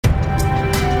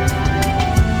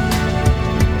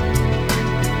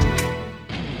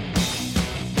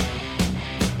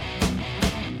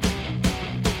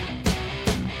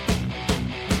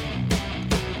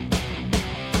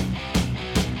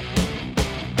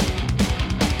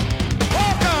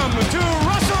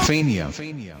Guess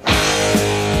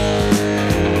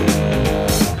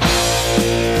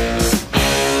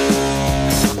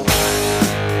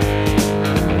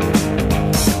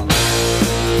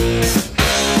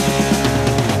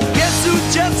who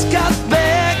just got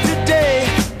back today?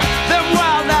 Them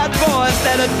wild-eyed boys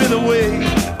that had been away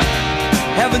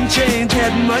haven't changed,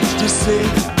 had much to say.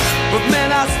 But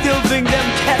man, I still think them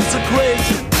cats are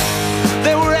crazy.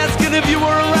 They were asking if you were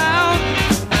around,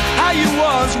 how you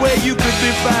was, where you could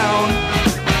be found.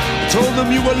 I told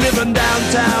them you were living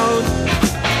downtown,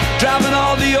 driving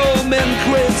all the old men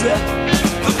crazy.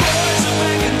 The boys are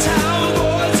back in town, the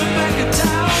boys are back in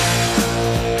town.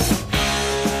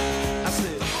 I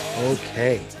said,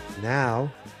 Okay,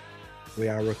 now we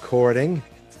are recording.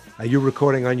 Are you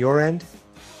recording on your end?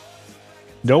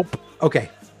 Nope. Okay,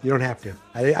 you don't have to.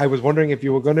 I was wondering if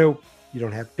you were going to. You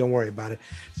don't have. Don't worry about it.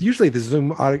 Usually the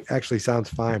Zoom actually sounds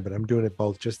fine, but I'm doing it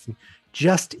both just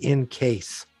in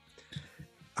case.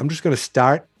 I'm just going to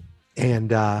start,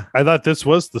 and I thought this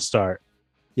was the start.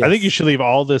 yes. I think you should leave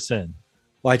all this in.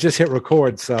 Well, I just hit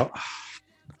record, so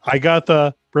I got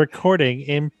the recording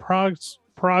in progress.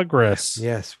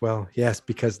 yes. Well, yes,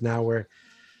 because now we're.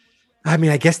 I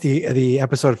mean, I guess the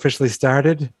episode officially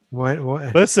started. What?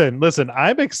 Listen.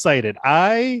 I'm excited.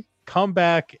 I come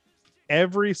back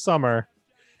every summer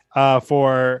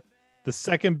for the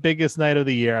second biggest night of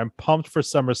the year. I'm pumped for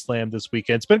SummerSlam this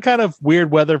weekend. It's been kind of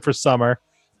weird weather for summer,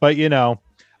 but you know.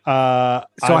 So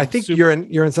I think you're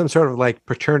in some sort of like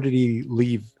paternity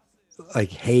leave, like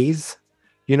haze.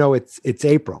 You know, it's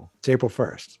April. It's April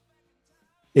 1st.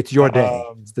 It's your day.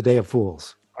 It's the day of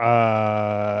fools.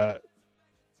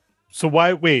 So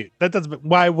why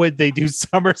would they do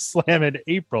SummerSlam in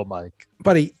April, Mike?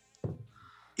 Buddy,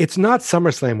 it's not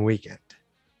SummerSlam weekend.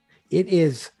 It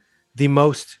is the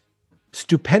most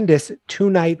stupendous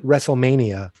 2-night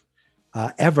WrestleMania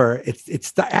ever.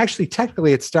 Actually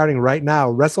technically it's starting right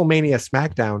now. WrestleMania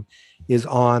SmackDown is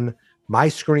on my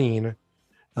screen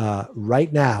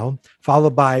right now,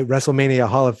 followed by WrestleMania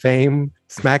Hall of Fame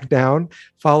SmackDown,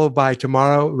 followed by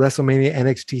tomorrow WrestleMania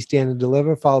NXT Stand and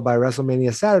Deliver, followed by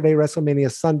WrestleMania Saturday,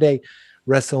 WrestleMania Sunday,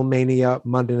 WrestleMania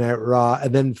Monday Night Raw,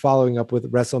 and then following up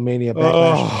with WrestleMania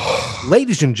Backlash.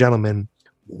 Ladies and gentlemen,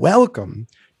 welcome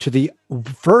to the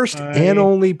first and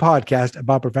only podcast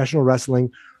about professional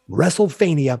wrestling,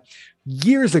 WrestleFania.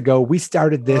 Years ago, we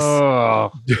started this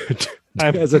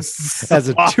as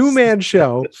a two-man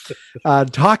show,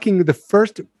 talking the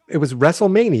first. It was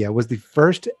WrestleMania was the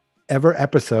first ever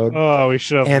episode. Oh, we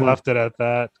should have left it at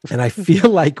that. And I feel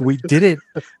like we did it.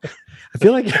 I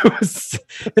feel like it was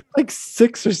like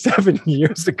 6 or 7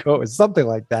 years ago or something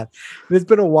like that. It's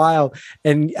been a while.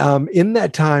 And in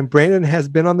that time, Brandon has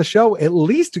been on the show at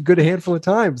least a good handful of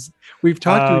times. We've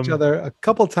talked to each other a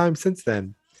couple times since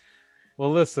then.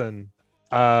 Well, listen,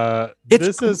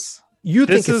 You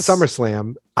think it's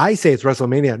SummerSlam. I say it's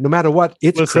WrestleMania. No matter what,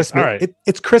 it's Christmas. All right.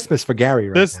 It's Christmas for Gary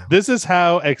right now. This is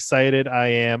how excited I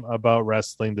am about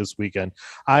wrestling this weekend.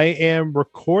 I am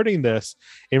recording this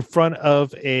in front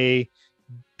of a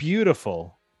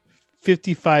beautiful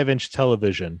 55-inch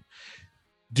television.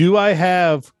 Do I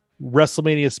have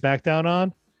WrestleMania SmackDown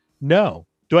on? No.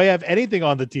 Do I have anything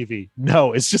on the TV?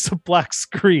 No. It's just a black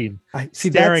screen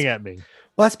staring at me.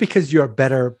 Well, that's because you're a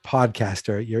better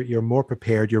podcaster. You're more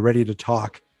prepared. You're ready to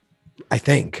talk, I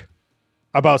think.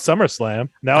 About SummerSlam.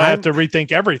 Now I have to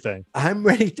rethink everything. I'm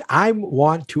ready. I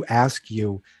want to ask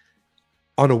you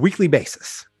on a weekly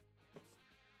basis,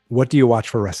 what do you watch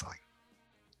for wrestling?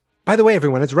 By the way,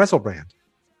 everyone, it's WrestleBrand.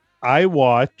 I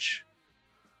watch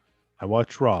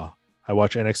Raw. I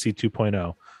watch NXT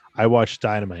 2.0. I watch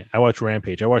Dynamite. I watch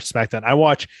Rampage. I watch SmackDown. I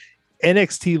watch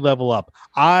NXT Level Up.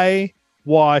 I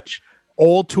watch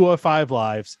old 205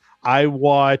 Lives. I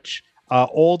watch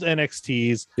old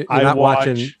NXTs. You're not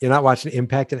watching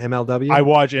Impact and MLW? I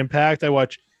watch Impact. I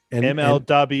watch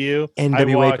MLW.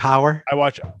 NWA Power. I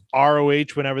watch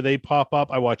ROH whenever they pop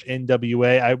up. I watch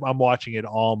NWA. I'm watching it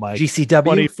all, Mike.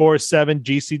 GCW. 24/7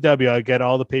 GCW. I get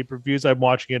all the pay-per-views. I'm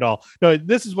watching it all. No,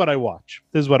 this is what I watch.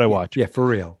 Yeah, for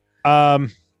real.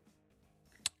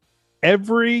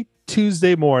 Every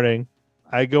Tuesday morning,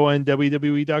 I go on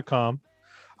WWE.com.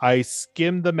 I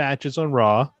skim the matches on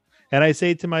Raw, and I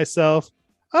say to myself,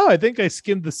 "Oh, I think I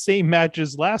skimmed the same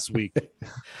matches last week."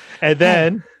 and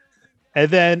then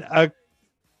I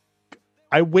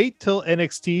wait till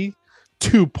NXT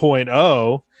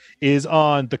 2.0 is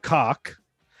on the cock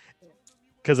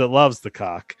because it loves the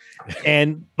cock,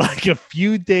 and like a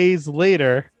few days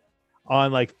later,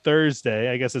 on like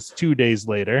Thursday, I guess it's 2 days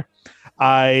later,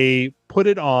 I put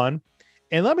it on,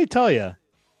 and let me tell you,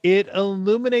 it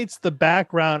illuminates the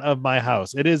background of my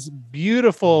house. It is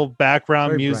beautiful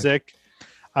background Very music.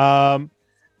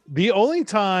 The only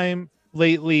time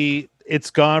lately it's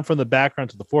gone from the background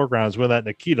to the foreground is when that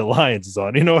Nikita Lyons is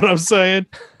on. You know what I'm saying?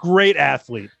 Great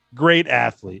athlete.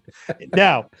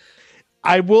 Now,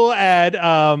 I will add,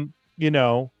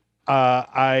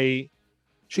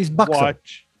 She's buxom.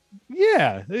 watch.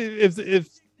 Yeah, if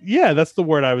that's the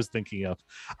word I was thinking of.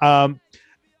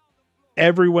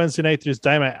 Every Wednesday night there's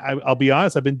Dynamite. I'll be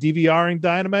honest, I've been DVRing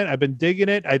Dynamite. I've been digging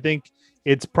it. I think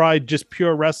it's probably just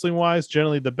pure wrestling wise,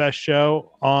 generally the best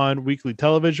show on weekly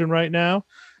television right now.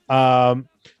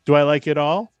 Do I like it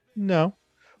all? No,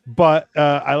 but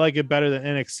I like it better than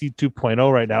NXT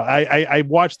 2.0 right now. I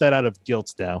watched that out of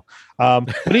guilt now.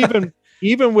 But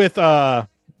even with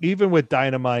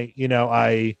Dynamite,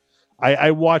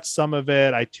 I watch some of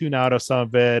it. I tune out of some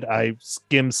of it. I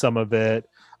skim some of it.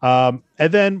 And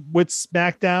then with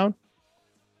SmackDown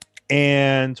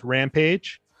and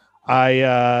Rampage,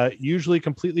 I usually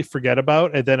completely forget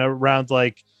about. And then around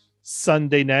like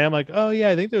Sunday night, I'm like, oh yeah,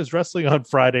 I think there's wrestling on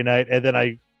Friday night. And then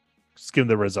I skim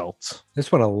the results.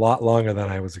 This went a lot longer than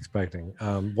I was expecting.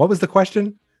 What was the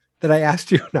question that I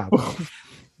asked you? No.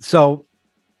 So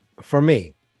for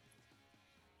me,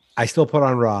 I still put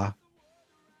on Raw,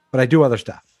 but I do other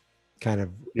stuff. Kind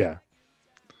of. Yeah.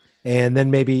 And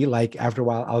then maybe like after a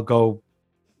while, I'll go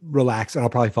relax and I'll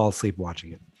probably fall asleep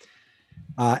watching it.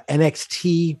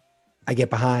 NXT, I get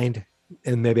behind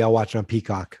and maybe I'll watch it on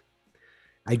Peacock.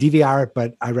 I DVR it,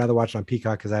 but I'd rather watch it on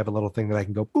Peacock because I have a little thing that I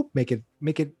can go boop, make it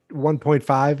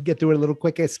 1.5, get through it a little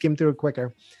quicker, skim through it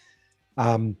quicker.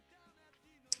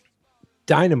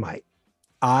 Dynamite,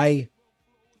 I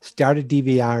started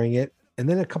DVRing it, and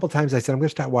then a couple times I said I'm going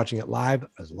to start watching it live.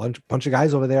 There's a bunch of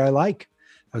guys over there I like.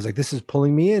 I was like, this is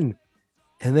pulling me in,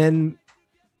 and then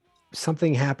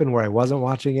something happened where I wasn't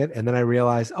watching it, and then I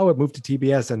realized, it moved to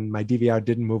TBS, and my DVR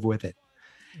didn't move with it,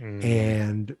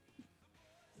 and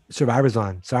Survivor's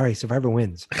on. Sorry, Survivor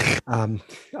wins.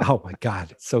 Oh my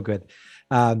God, it's so good.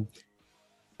 And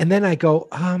then I go,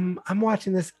 I'm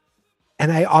watching this,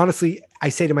 and I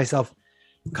say to myself,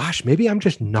 gosh, maybe I'm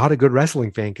just not a good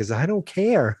wrestling fan because I don't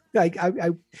care.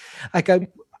 I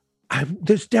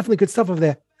there's definitely good stuff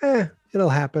over there. It'll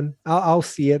happen. I'll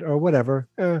see it or whatever.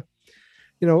 Eddie.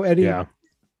 Yeah.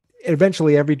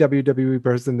 Eventually, every WWE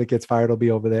person that gets fired will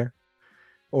be over there,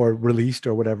 or released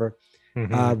or whatever.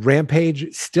 Mm-hmm.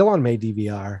 Rampage still on my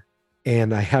DVR,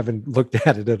 and I haven't looked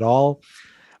at it at all.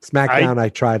 SmackDown, I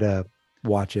try to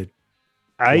watch it.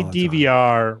 I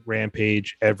DVR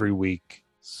Rampage every week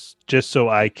just so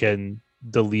I can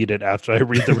delete it after I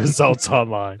read the results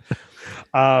online.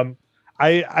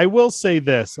 I will say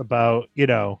this about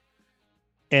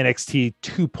NXT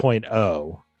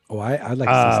 2.0. Oh, I'd like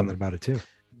to say something about it too.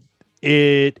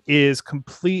 It is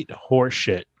complete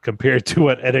horseshit compared to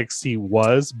what NXT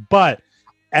was, but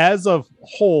as a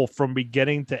whole, from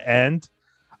beginning to end,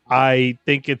 I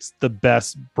think it's the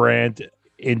best brand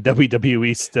in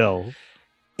WWE still.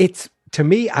 It's, to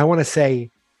me, I want to say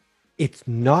it's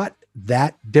not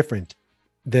that different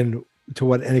than to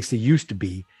what NXT used to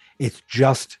be. It's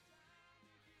just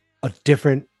a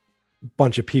different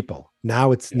bunch of people.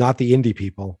 Now it's not the indie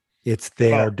people, it's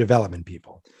their development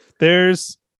people.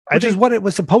 Which is what it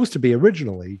was supposed to be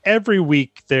originally. Every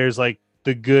week there's like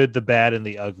the good, the bad, and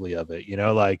the ugly of it.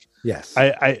 Yes.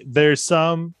 There's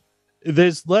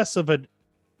less of a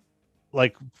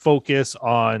like focus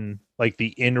on like the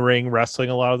in-ring wrestling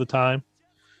a lot of the time,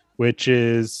 which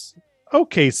is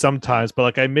okay sometimes, but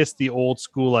like I miss the old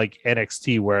school like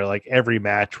NXT where like every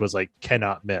match was like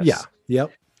cannot miss. Yeah.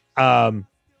 Yep.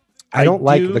 I don't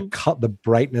like the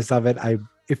brightness of it.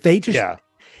 If they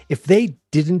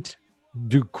didn't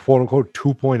do quote unquote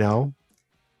 2.0,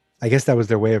 I guess that was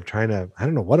their way of trying to, I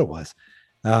don't know what it was.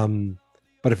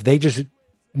 But if they just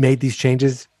made these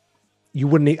changes, I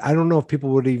don't know if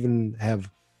people would even have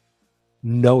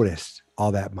noticed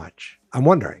all that much. I'm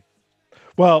wondering.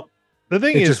 Well, the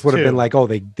thing is, it just would have been like,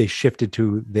 they shifted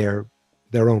to their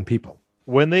own people.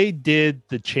 When they did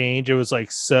the change, it was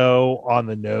like so on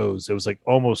the nose. It was like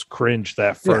almost cringe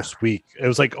that first week. It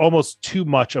was like almost too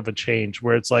much of a change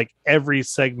where it's like every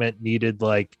segment needed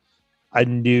like a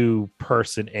new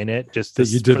person in it, just for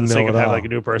the sake of having like a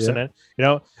new person in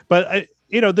it, But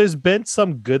there's been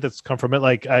some good that's come from it.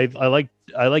 Like I like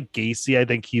Gacy. I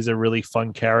think he's a really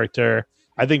fun character.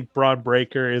 I think Braun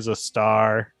Breaker is a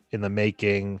star in the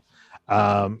making.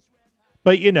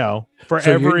 But you don't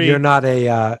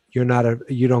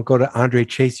go to Andre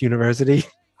Chase University.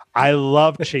 I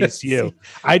love Chase U.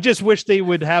 I just wish they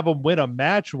would have him win a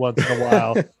match once in a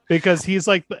while because he's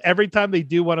like every time they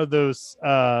do one of those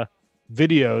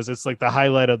videos. It's like the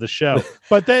highlight of the show.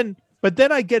 but then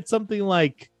I get something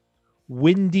like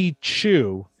Wendy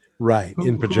Chu, Right,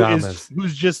 in pajamas.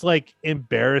 who's just like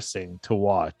embarrassing to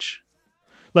watch.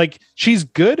 Like she's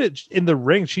good in the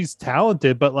ring, she's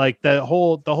talented, but like the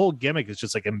whole gimmick is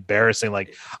just like embarrassing.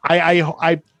 Like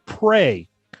I pray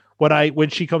when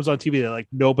she comes on TV that like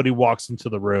nobody walks into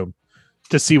the room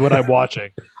to see what I'm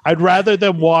watching. I'd rather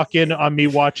them walk in on me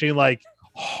watching like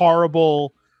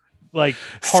horrible, like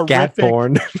Scat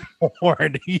horrific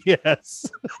porn. Yes.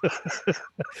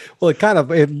 Well,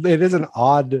 it is an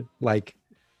odd like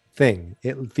thing.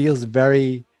 It feels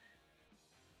very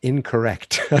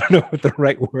incorrect. I don't know what the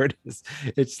right word is.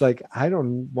 It's like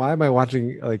why am I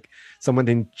watching like someone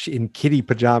in kitty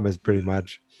pajamas pretty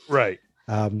much? Right.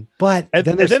 But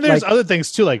then there's other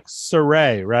things too, like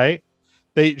Saray, right?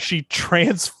 She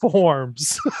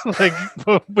transforms like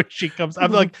when she comes.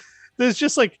 I'm like, there's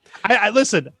just like I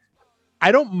listen.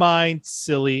 I don't mind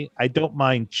silly. I don't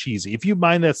mind cheesy. If you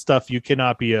mind that stuff, you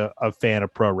cannot be a fan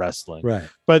of pro wrestling. Right.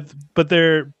 But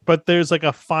there's like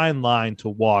a fine line to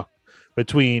walk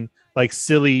between like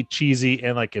silly, cheesy,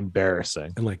 and like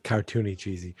embarrassing and like cartoony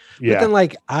cheesy. Yeah. But then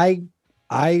like I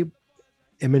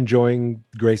am enjoying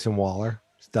Grayson Waller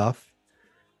stuff.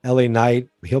 LA Knight,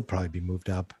 he'll probably be moved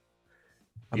up.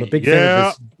 I'm a big fan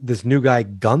of this new guy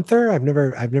Gunther. I've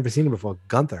never seen him before.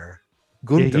 Gunther.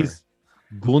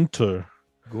 Gunter.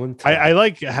 I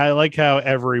like how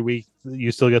every week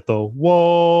you still get the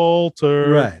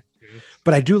Walter. Right.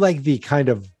 But I do like the kind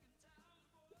of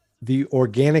the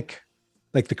organic,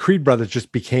 like the Creed brothers just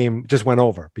went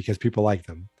over because people like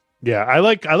them. Yeah, I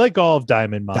like all of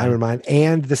Diamond Mine.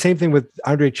 And the same thing with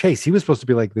Andre Chase. He was supposed to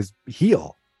be like this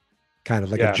heel, kind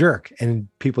of like a jerk, and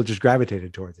people just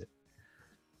gravitated towards it.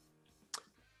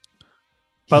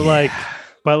 But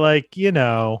like, you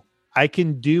know, I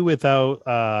can do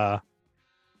without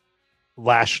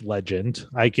Lash Legend.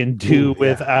 I can do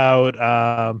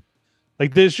without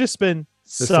like there's just been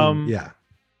a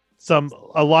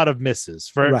lot of misses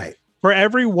for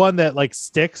every one that like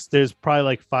sticks. There's probably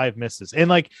like 5 misses, and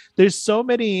like there's so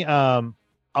many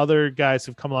other guys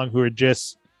who've come along who are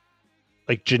just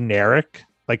like generic,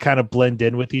 like kind of blend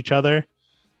in with each other,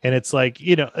 and it's like,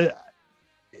 you know,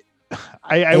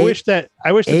 I wish that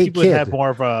people would have more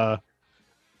of a.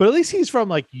 But at least he's from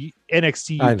like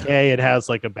NXT UK and has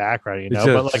like a background, you know.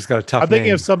 But like, got a tough I'm thinking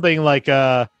name. of something like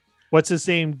what's his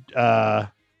name?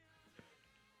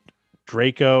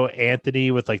 Draco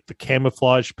Anthony with like the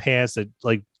camouflage pants that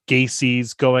like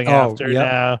Gacy's going after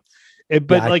now.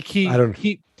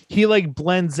 He like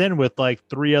blends in with like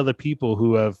 3 other people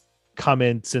who have come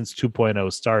in since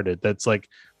 2.0 started. That's like,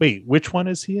 wait, which one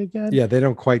is he again? Yeah, they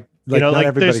don't quite. Like, you know, not like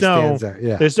everybody stands there.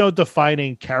 Yeah. There's no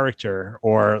defining character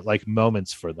or like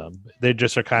moments for them. They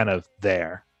just are kind of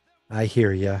there. I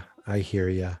hear you.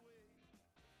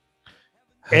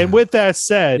 And with that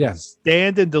said,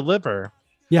 Stand and Deliver.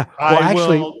 Yeah. Well, I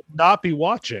will not be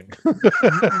watching.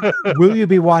 Will you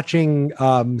be watching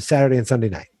Saturday and Sunday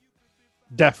night?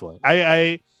 Definitely.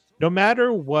 I no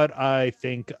matter what I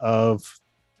think of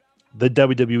the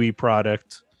WWE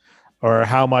product, or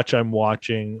how much I'm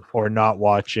watching or not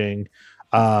watching,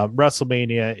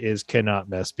 WrestleMania cannot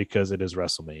miss because it is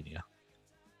WrestleMania.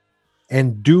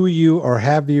 And do you, or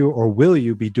have you, or will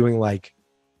you be doing like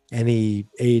any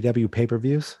AEW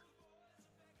pay-per-views?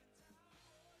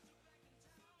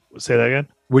 Say that again.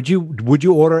 Would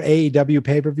you order AEW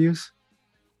pay-per-views?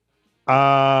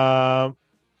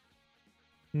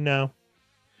 No.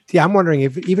 See, I'm wondering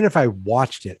if even if I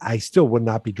watched it, I still would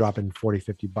not be dropping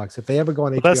 $40-$50 if they ever go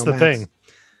on HBO That's the Max, thing.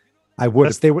 I would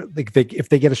if they were like if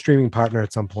they get a streaming partner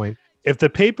at some point. If the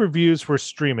pay-per-views were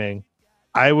streaming,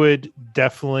 I would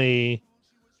definitely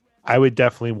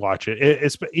watch it.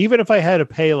 It's even if I had to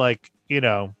pay like, you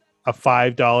know, a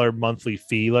 $5 monthly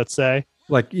fee, let's say.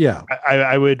 Like, yeah,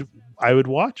 I would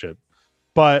watch it,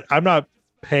 but I'm not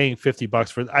paying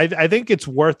 $50 for it. I think it's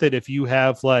worth it if you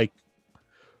have like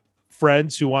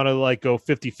friends who want to like go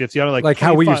 50-50 on it, like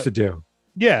how we used to do.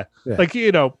 Yeah. Like,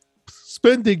 you know,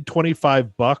 spending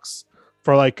 $25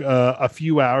 for like a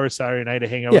few hours Saturday night to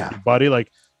hang out with your buddy,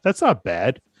 like that's not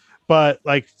bad. But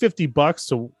like $50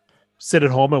 to sit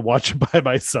at home and watch it by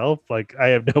myself, like I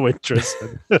have no interest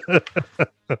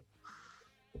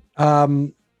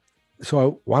in.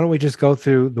 So why don't we just go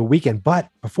through the weekend? But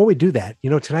before we do that,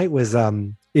 you know, tonight was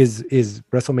is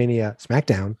WrestleMania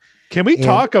SmackDown. Can we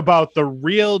talk about the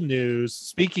real news?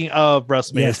 Speaking of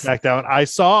WrestleMania SmackDown, I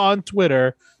saw on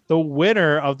Twitter the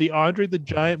winner of the Andre the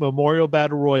Giant Memorial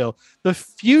Battle Royal, the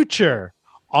future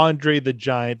Andre the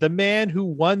Giant, the man who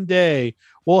one day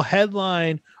will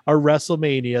headline a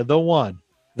WrestleMania,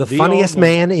 the funniest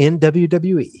man in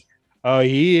WWE. Oh,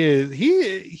 he is. He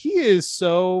is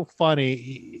so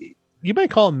funny. You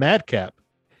might call him Madcap.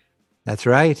 That's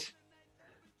right.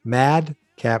 Mad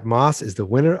Cap Moss is the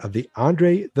winner of the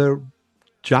Andre the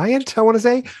Giant, I want to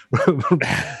say,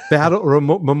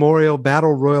 Memorial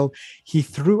Battle Royal. He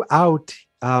threw out,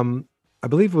 I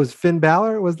believe it was Finn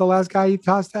Balor was the last guy he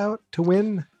tossed out to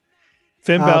win.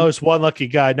 Finn Balor's one lucky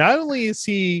guy. Not only is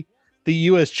he the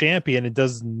U.S. champion and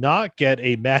does not get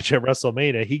a match at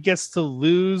WrestleMania, he gets to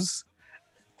lose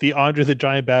the Andre the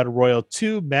Giant Battle Royal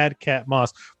to Madcap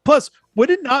Moss. Plus, would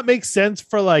it not make sense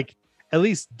for like at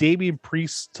least Damian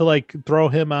Priest to like throw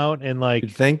him out and like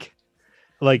You'd think?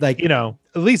 like you know,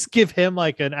 at least give him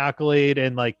like an accolade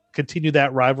and like continue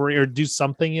that rivalry or do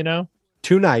something, you know?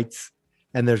 2 nights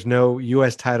and there's no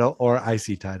US title or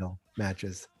IC title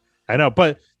matches. I know,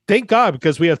 but thank God,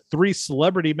 because we have 3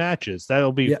 celebrity matches.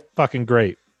 That'll be fucking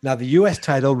great. Now the US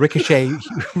title, Ricochet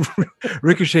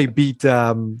beat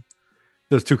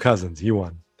those 2 cousins. He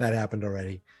won. That happened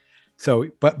already. So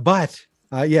but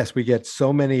yes, we get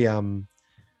so many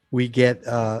we get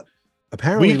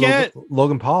apparently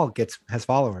Logan Paul has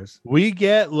followers. We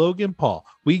get Logan Paul.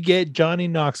 We get Johnny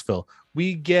Knoxville.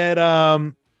 We get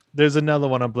there's another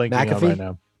one I'm blanking on right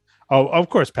now. Oh, of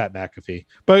course, Pat McAfee.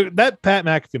 But that Pat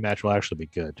McAfee match will actually be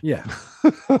good. Yeah.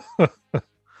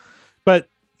 But,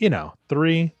 you know,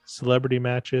 3 celebrity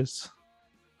matches.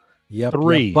 Yep.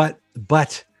 3. Yep.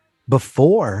 But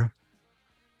before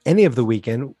any of the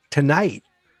weekend, tonight,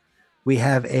 we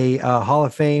have a Hall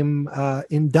of Fame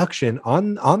induction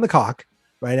on the cock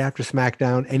right after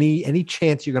SmackDown. Any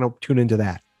chance you're going to tune into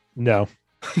that? No.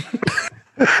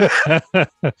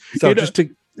 So just to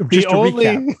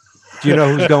recap, do you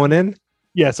know who's going in?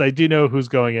 Yes, I do know who's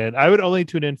going in. I would only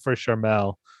tune in for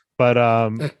Sharmell, but I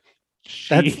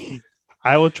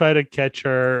will try to catch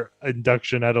her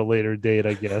induction at a later date,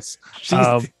 I guess. She's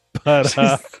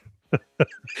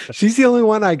the only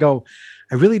one I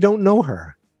really don't know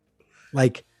her.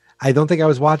 Like, I don't think I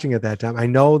was watching at that time. I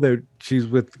know that she's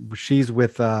with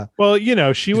well, you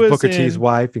know, she was Booker T's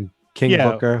wife and King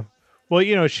Booker. Well,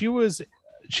 you know, she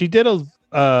did a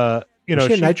you know,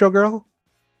 was she a Nitro girl?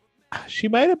 She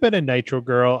might have been a Nitro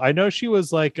girl. I know she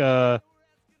was like Joe,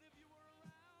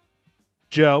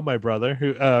 my brother,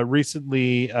 who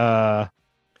recently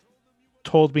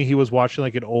told me he was watching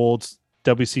like an old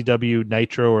WCW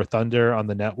Nitro or Thunder on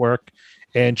the network,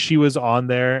 and she was on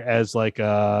there as like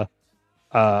a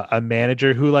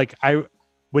manager who, like,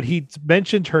 when he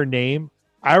mentioned her name,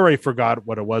 I already forgot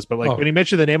what it was, but like when he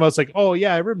mentioned the name, I was like, oh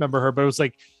yeah, I remember her, but it was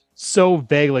like so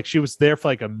vague. Like she was there for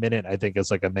like a minute, I think, as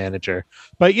like a manager.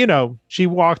 But you know, she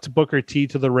walked Booker T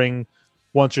to the ring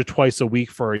once or twice a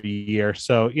week for a year.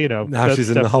 So, you know, now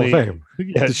she's in the Hall of Fame.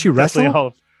 Yeah, did she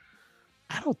wrestle?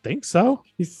 I don't think so.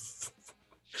 She's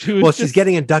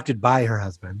getting inducted by her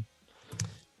husband.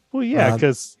 Well, yeah,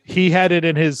 because he had it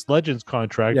in his Legends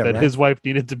contract that his wife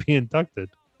needed to be inducted.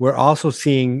 We're also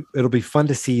seeing, it'll be fun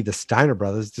to see the Steiner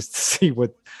brothers, just to see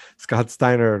what Scott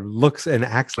Steiner looks and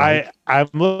acts like. I'm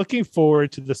looking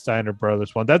forward to the Steiner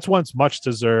brothers one. That's one's much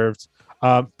deserved.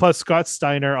 Plus, Scott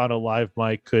Steiner on a live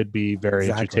mic could be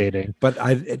very entertaining. But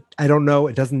I don't know.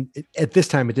 It doesn't, at this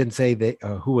time, it didn't say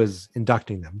who was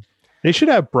inducting them. They should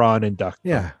have Braun induct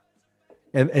them. Yeah.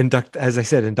 And induct, as I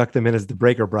said, induct them in as the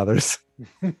Breaker Brothers.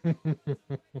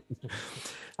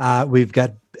 We've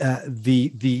got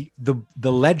the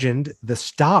legend, the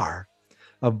star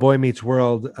of Boy Meets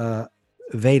World,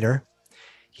 Vader.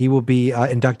 He will be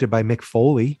inducted by Mick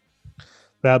Foley.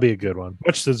 That'll be a good one.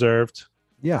 Much deserved.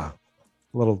 Yeah,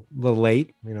 a little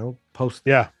late, you know. Post.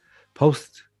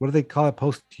 What do they call it?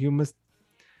 Posthumously,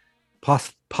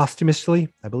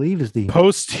 I believe, is the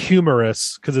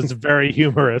post-humorous, because it's very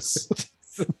humorous.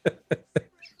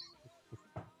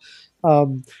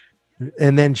 And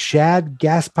then Shad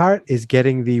Gaspard is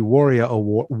getting the Warrior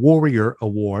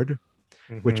Award,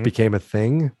 which became a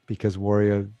thing because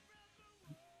Warrior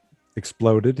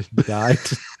exploded, died.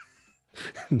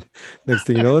 Next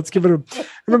thing you know, let's give it I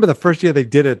remember the first year they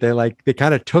did it, they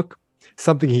kind of took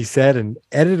something he said and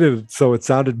edited it so it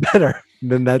sounded better.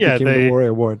 And then that became the Warrior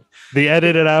Award. They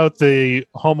edited out the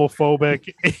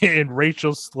homophobic and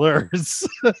racial slurs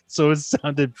so it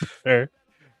sounded better.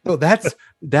 No, that's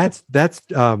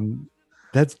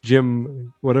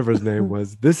Jim, whatever his name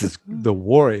was. This is the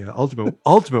Warrior.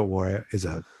 Ultimate Warrior is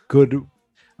a good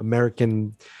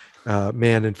American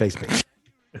man in face paint.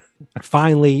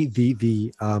 Finally,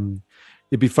 the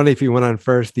it'd be funny if he went on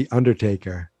first. The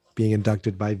Undertaker being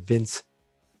inducted by Vince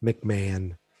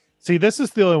McMahon. See, this is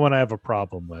the only one I have a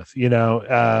problem with. You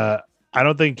know, I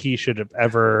don't think he should have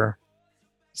ever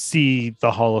see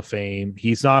the Hall of Fame.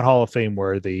 He's not Hall of Fame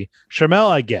worthy. Sharmell,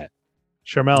 I get.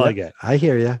 Sharmell, I get. I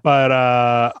hear you.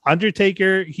 But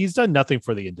Undertaker, he's done nothing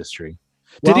for the industry.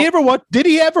 Well, Did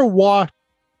he ever walk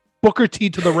Booker T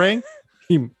to the ring?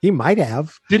 He might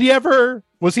have.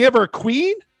 Was he ever a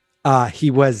queen? I'll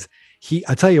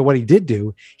tell you what he did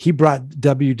do. He brought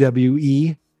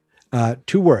WWE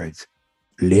 2 words: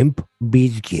 Limp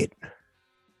Bizkit.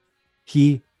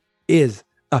 He is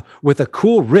with a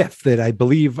cool riff that I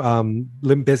believe Limp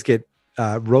Bizkit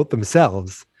wrote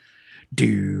themselves.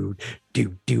 Dude,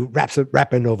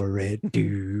 rapping over it.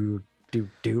 Dude,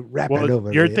 rapping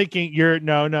over it. You're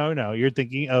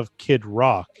thinking of Kid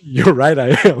Rock. You're right,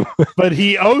 I am. But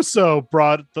he also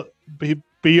brought Limp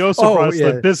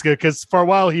Bizkit, because for a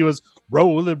while he was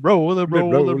rolling.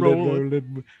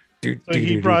 Dude, So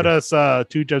he brought us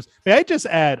 2 jobs. May I just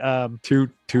add two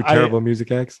terrible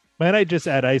music acts?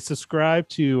 I subscribe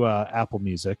to Apple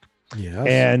Music. Yeah.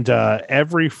 And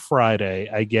every Friday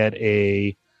I get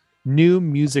a new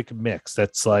music mix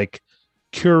that's like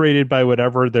curated by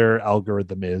whatever their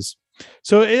algorithm is.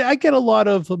 So I get a lot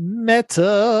of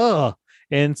metal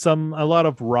and a lot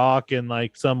of rock and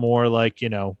like some more like,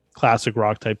 classic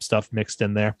rock type stuff mixed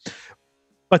in there.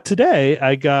 But today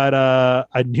I got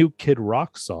a new Kid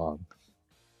Rock song.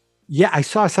 Yeah, I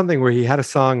saw something where he had a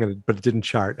song, but it didn't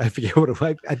chart. I forget what it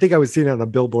was. I think I was seeing it on a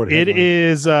Billboard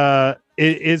headline.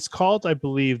 It's called, I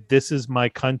believe, This Is My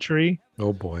Country.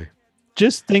 Oh boy.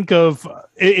 Just think of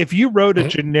if you wrote a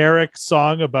generic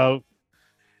song about.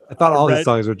 I thought all his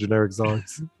songs were generic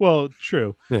songs. Well,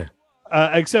 true. Yeah.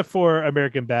 Except for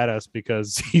American Badass,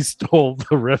 because he stole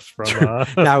the riff from.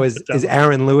 Now is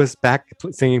Aaron Lewis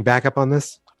singing backup on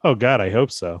this? Oh God, I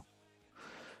hope so.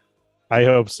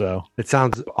 It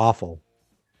sounds awful.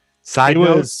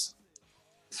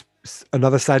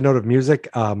 Another side note of music.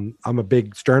 I'm a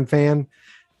big Stern fan,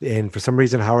 and for some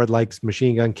reason Howard likes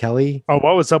Machine Gun Kelly. Oh,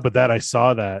 what was up with that? I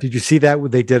saw that. Did you see that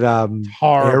when they did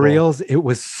aerials? It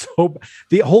was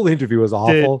the whole interview was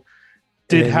awful.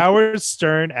 Did Howard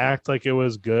Stern act like it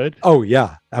was good? Oh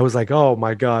yeah. I was like, oh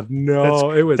my God,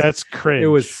 no, that's cringe. It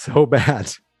was so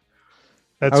bad.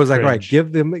 I was like, all right,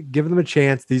 give them a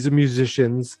chance. These are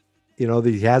musicians. He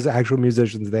has actual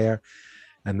musicians there,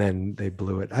 and then they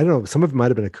blew it. I don't know. Some of it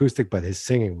might have been acoustic, but his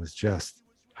singing was just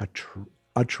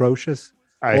atrocious.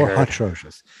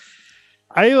 Atrocious.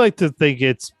 I like to think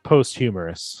it's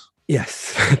posthumous.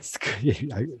 Yes. I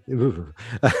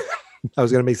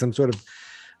was going to make some sort of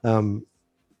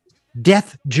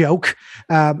death joke.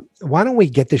 Why don't we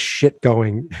get this shit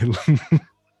going?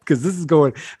 Because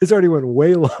this already went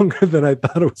way longer than I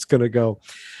thought it was going to go.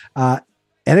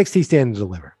 NXT Stand and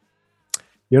Deliver.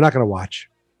 You're not going to watch.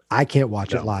 I can't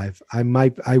watch it live. I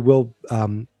will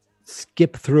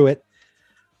skip through it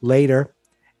later.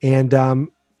 And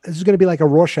this is going to be like a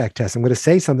Rorschach test. I'm going to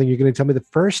say something. You're going to tell me the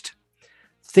first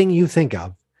thing you think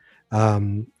of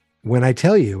when I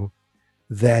tell you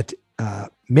that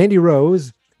Mandy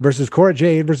Rose versus Cora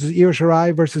Jade versus Io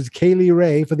Shirai versus Kaylee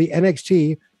Ray for the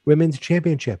NXT Women's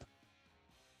Championship.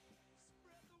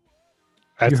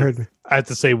 You heard me. I have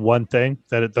to say one thing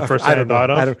that the first thing I thought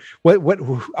of. I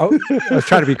was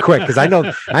trying to be quick because I know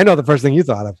the first thing you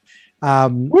thought of.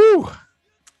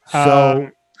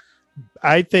 So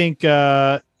I think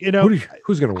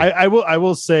who's going to win? I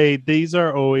will say these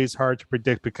are always hard to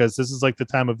predict because this is like the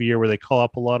time of year where they call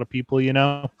up a lot of people.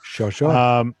 Sure.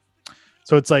 So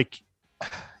it's like,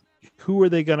 who are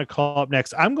they going to call up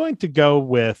next? I'm going to go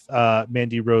with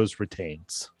Mandy Rose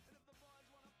retains.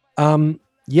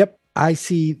 Yep. I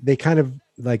see they kind of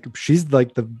like she's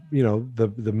like the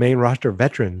main roster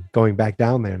veteran going back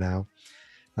down there now.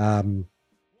 And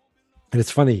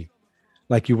it's funny,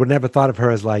 like you would never thought of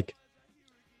her as like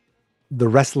the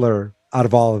wrestler out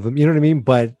of all of them, you know what I mean?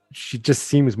 But she just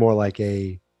seems more like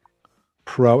a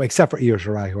pro, except for Io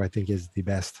Shirai, who I think is the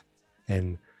best,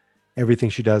 and everything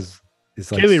she does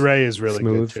is like Kaylee Ray is really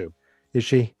smooth. good too. Is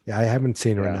she? Yeah, I haven't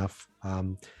seen her enough.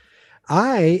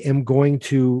 I am going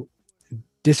to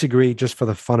disagree just for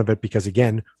the fun of it, because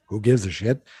again, who gives a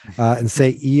shit? And say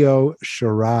Io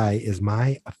Shirai is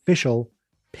my official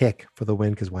pick for the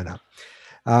win, because why not?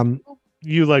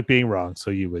 You like being wrong,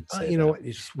 so you would say what?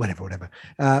 Just whatever.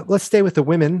 Let's stay with the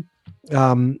women.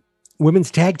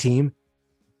 Women's tag team,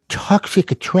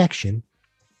 Toxic Attraction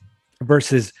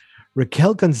versus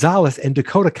Raquel Gonzalez and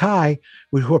Dakota Kai,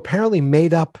 who apparently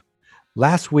made up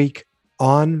last week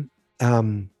on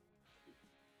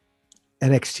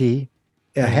NXT.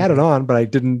 I had it on, but I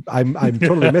didn't. I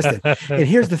totally missed it. And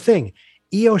here's the thing: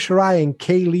 Io Shirai and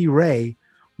Kaylee Ray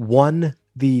won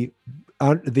the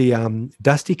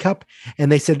Dusty Cup,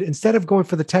 and they said instead of going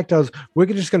for the tech titles, we're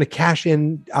just going to cash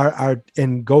in our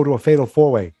and go to a fatal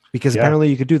 4-way, because apparently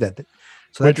you could do that.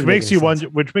 So that which didn't make makes any you sense. wonder.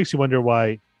 Which makes you wonder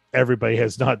why everybody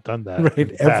has not done that Right, in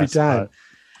the every past, time.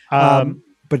 But,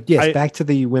 But yes, I- back to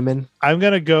the women. I'm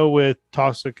gonna go with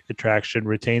Toxic Attraction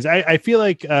retains. I feel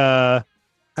like I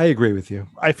agree with you.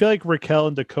 Raquel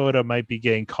and Dakota might be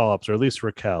getting call ups, or at least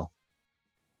Raquel.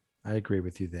 I agree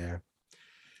with you there.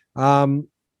 All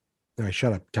right,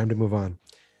 shut up. Time to move on.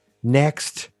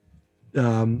 Next,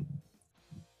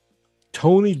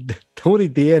 Tony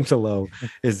D'Angelo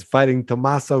is fighting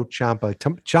Tommaso Ciampa.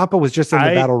 Ciampa was just in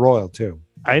the Battle Royal too.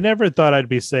 I never thought I'd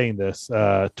be saying this.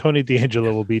 Tony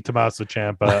D'Angelo will beat Tommaso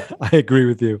Ciampa. I agree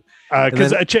with you.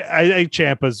 Because I think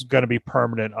Ciampa's going to be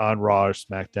permanent on Raw or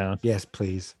SmackDown. Yes,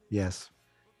 please. Yes,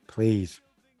 please.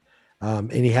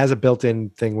 And he has a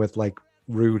built-in thing with like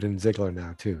Rude and Ziggler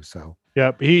now too. So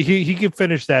yep, he can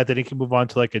finish that. Then he can move on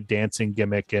to like a dancing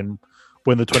gimmick and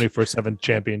win the 24/7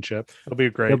 championship. It'll be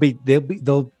great.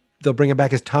 They'll bring him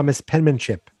back as Thomas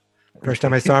Penmanship. First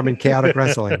time I saw him in Chaotic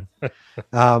Wrestling.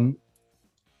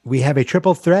 We have a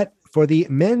triple threat for the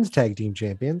men's tag team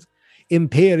champions.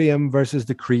 Imperium versus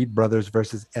the Creed brothers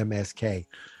versus MSK.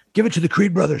 Give it to the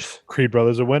Creed brothers. Creed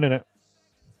brothers are winning it.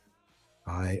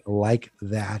 I like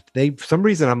that. For some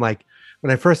reason, I'm like, when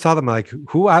I first saw them, I'm like,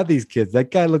 who are these kids? That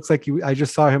guy looks like I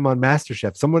just saw him on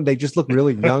MasterChef. They just look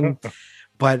really young,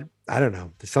 but I don't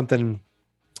know. There's something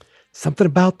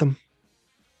about them.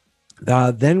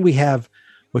 Then we have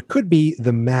what could be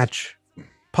the match,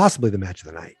 possibly the match of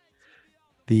the night.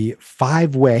 The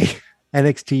 5-way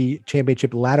NXT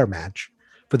Championship ladder match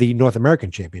for the North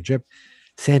American Championship.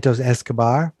 Santos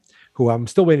Escobar, who I'm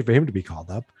still waiting for him to be called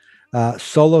up.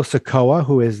 Solo Sikoa,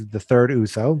 who is the third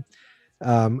Uso.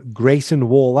 Grayson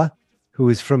Waller, who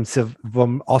is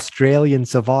from Australian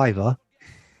Survivor.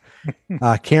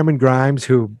 Cameron Grimes,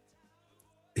 who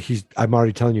I'm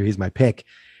already telling you he's my pick.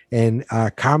 And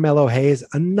Carmelo Hayes,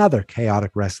 another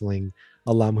Chaotic Wrestling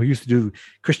alum who used to do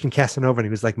Christian Casanova, and he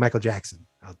was like Michael Jackson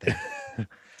out there.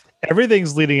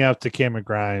 Everything's leading up to Cameron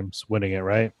Grimes winning it,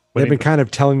 right? They've been kind of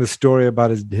telling the story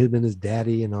about him and his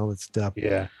daddy and all that stuff.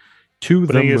 Yeah.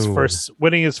 Winning his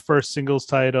first singles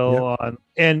title on,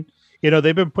 and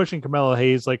they've been pushing Carmelo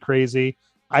Hayes like crazy.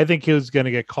 I think he was going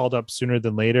to get called up sooner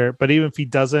than later, but even if he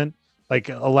doesn't, like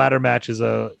a ladder match is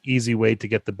a easy way to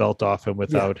get the belt off him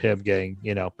without him getting,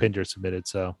 pinned or submitted.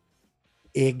 So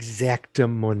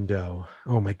Exactamundo.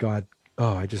 Oh my God.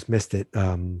 Oh, I just missed it.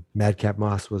 Madcap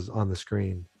Moss was on the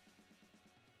screen.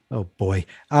 Oh boy.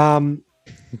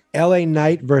 LA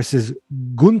Knight versus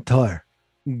Gunther.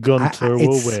 Gunther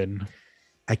will win.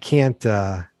 I can't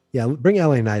bring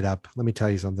LA Knight up. Let me tell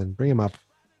you something. Bring him up.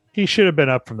 He should have been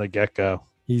up from the get-go.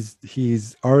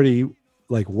 He's already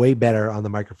like way better on the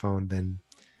microphone than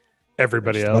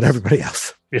everybody else. But everybody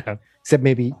else. Yeah. Except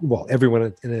maybe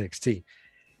everyone in NXT.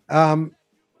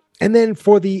 And then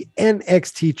for the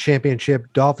NXT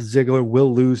Championship, Dolph Ziggler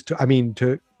will lose to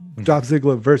Dolph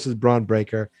Ziggler versus Braun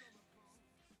Breaker.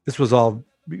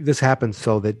 This happened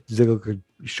so that Ziggler could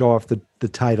show off the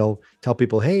title, tell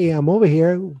people, hey, I'm over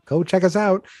here, go check us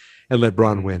out, and let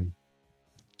Braun win.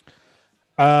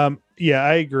 Yeah,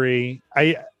 I agree.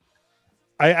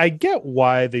 I get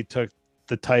why they took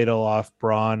the title off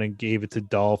Braun and gave it to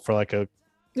Dolph for like a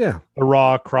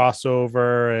Raw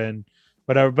crossover and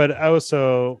whatever, but I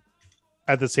also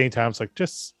at the same time, it's like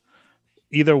just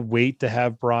either wait to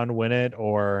have Braun win it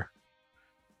or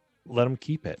let him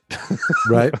keep it.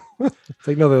 Right. It's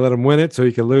like, no, they let him win it so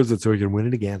he can lose it so he can win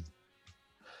it again.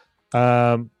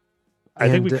 I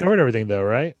think we covered everything though,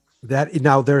 right? That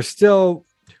now there's still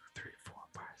 2, 3, 4,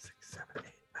 5, 6, 7, 8,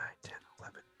 9, 10,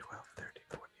 11, 12, 13,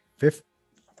 14, 15,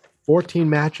 14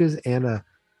 matches and a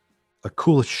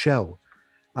cool show.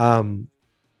 I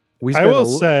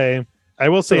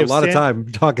will say a lot of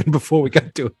time talking before we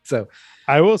got to it. So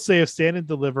I will say if Stand and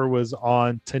Deliver was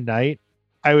on tonight,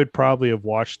 I would probably have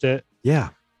watched it. Yeah.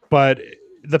 But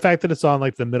the fact that it's on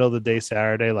like the middle of the day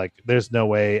Saturday, like there's no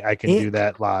way I can do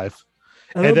that live.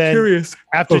 And then curious.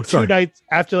 After 2 nights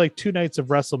of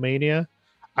WrestleMania,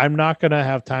 I'm not gonna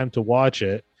have time to watch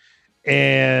it.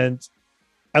 And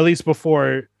at least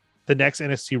before the next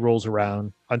NXT rolls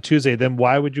around on Tuesday, then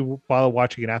why would you bother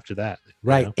watching it after that?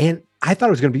 Right. And I thought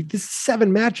it was going to be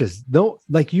 7 matches. No,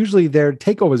 like usually their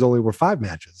takeovers only were 5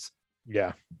 matches.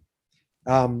 Yeah.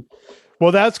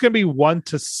 Well, that's going to be 1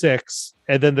 to 6,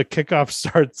 and then the kickoff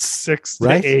starts 6 to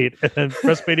 8, and then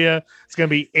WrestleMania it's going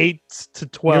to be 8 to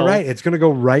 12. You're right. It's going to go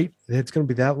right. It's going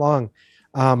to be that long.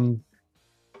 And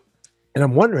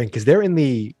I'm wondering because they're in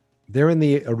the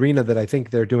arena that I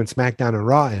think they're doing SmackDown and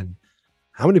Raw in.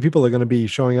 How many people are going to be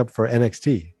showing up for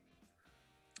NXT?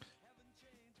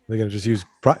 They're going to just use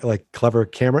like clever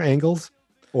camera angles,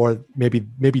 or maybe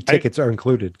tickets are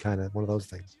included, kind of one of those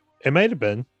things. It might have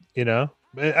been,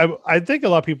 I think a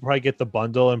lot of people probably get the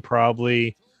bundle and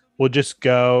probably will just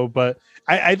go. But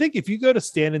I think if you go to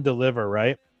Stand and Deliver,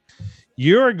 right,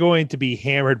 you're going to be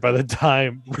hammered by the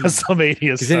time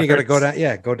WrestleMania starts. Because then you got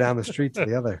to go down the street to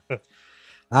the other.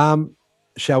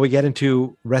 Shall we get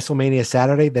into WrestleMania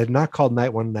Saturday? They're not called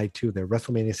Night 1, Night 2. They're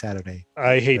WrestleMania Saturday.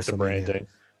 I hate the branding.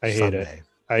 I hate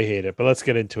it. But let's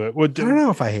get into it. I don't know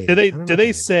if I hate it. Did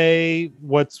they say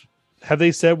have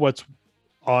they said what's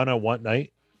on a what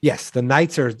night? Yes, the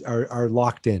nights are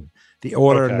locked in. The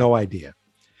order, Okay. no idea.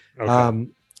 Okay.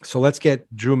 So let's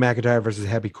get Drew McIntyre versus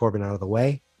Happy Corbin out of the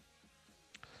way.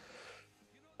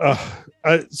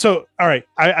 So all right,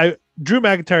 I Drew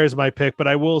McIntyre is my pick, but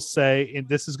I will say, and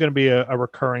this is going to be a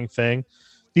recurring thing,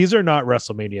 these are not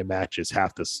WrestleMania matches.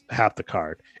 Half the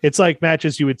card, it's like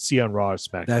matches you would see on Raw or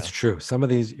SmackDown. That's true. Some of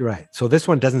these, you're right. So this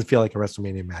one doesn't feel like a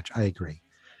WrestleMania match. I agree.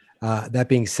 That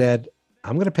being said,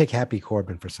 I'm going to pick Happy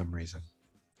Corbin for some reason.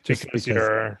 Just because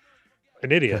you're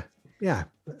an idiot. Yeah,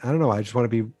 I don't know. I just want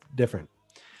to be different.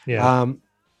 Yeah.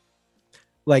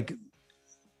 Like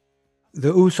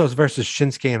the Usos versus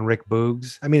Shinsuke and Rick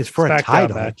Boogs. I mean, it's for a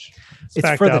title. Match.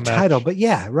 It's for the title, but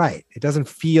yeah, right. It doesn't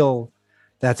feel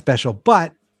that special.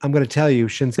 But I'm going to tell you,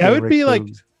 Shinsuke. That would and Rick be Boogs, like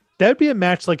that would be a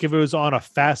match like if it was on a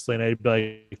Fastlane. I'd be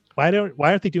like,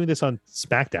 why aren't they doing this on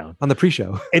SmackDown on the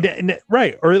pre-show? And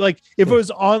right, or like if it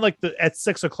was on like at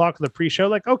 6 o'clock in the pre-show,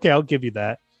 like okay, I'll give you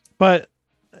that. But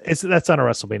that's not a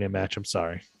WrestleMania match. I'm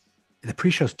sorry. The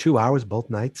pre-show's 2 hours both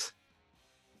nights,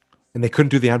 and they couldn't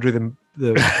do the Andre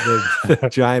the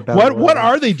Giant battle. What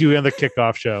are they doing on the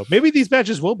kickoff show? Maybe these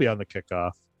matches will be on the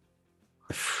kickoff.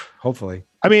 Hopefully.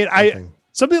 I mean,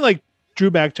 something like Drew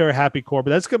McIntyre, Happy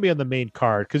Corbin, that's going to be on the main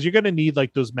card because you're going to need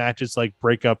like those matches, like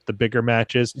break up the bigger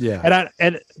matches. Yeah,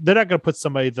 and they're not going to put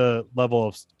somebody the level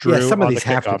of Drew some of on these the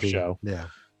have to kickoff be. show. Yeah,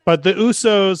 but the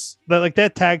Usos,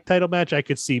 that tag title match, I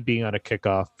could see being on a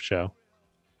kickoff show.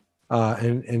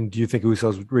 And do you think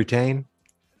Usos retain?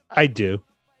 I do.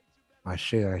 I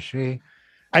see.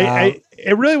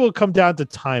 It really will come down to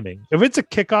timing. If it's a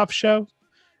kickoff show,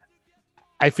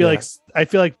 I feel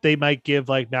like they might give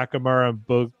like Nakamura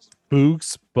and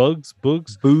Boogs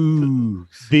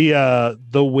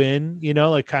the win,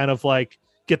 like kind of like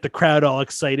get the crowd all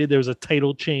excited. There's a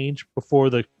title change before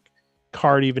the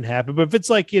card even happened. But if it's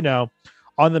like,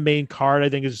 on the main card, I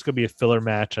think it's just going to be a filler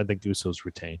match. I think Usos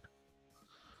retain.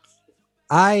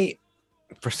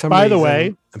 For some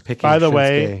reason, I'm picking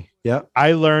Shinsuke. Yep.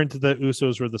 I learned that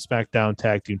Usos were the SmackDown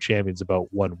Tag Team Champions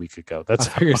about 1 week ago. That's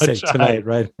how much tonight,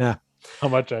 right now. How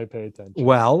much I pay attention.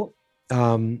 Well,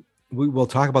 we will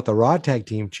talk about the Raw Tag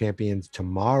Team Champions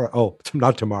tomorrow. Oh,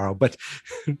 not tomorrow, but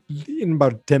in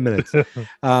about 10 minutes.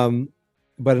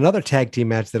 But another tag team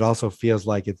match that also feels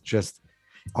like it's just,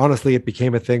 honestly, it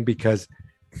became a thing because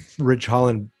Ridge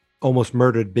Holland almost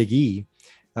murdered Big E.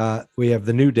 We have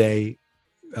the New Day,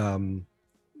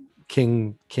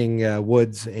 King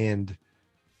Woods and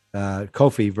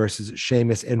Kofi versus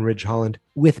Sheamus and Ridge Holland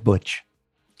with Butch.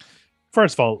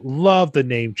 First of all, love the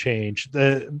name change.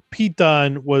 Pete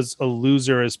Dunne was a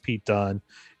loser as Pete Dunne.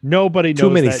 Nobody knows too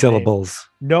many that syllables.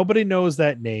 Name. Nobody knows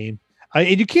that name,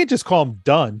 and you can't just call him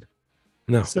Dunne.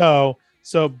 No.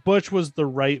 So Butch was the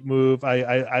right move.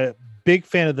 I big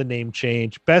fan of the name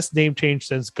change. Best name change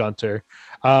since Gunter.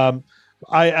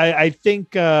 I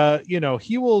think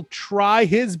he will try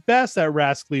his best at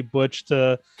Rascally Butch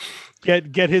to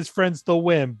get his friends the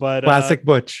win, but classic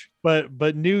Butch.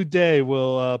 But New Day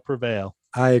will prevail.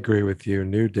 I agree with you.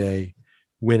 New Day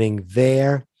winning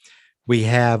there. We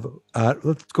have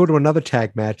let's go to another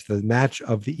tag match, the match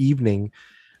of the evening.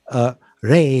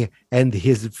 Rey and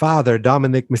his father,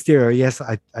 Dominic Mysterio, yes,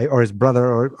 or his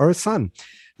brother or his son,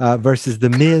 versus The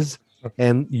Miz.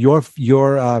 And your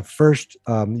first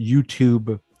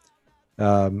YouTube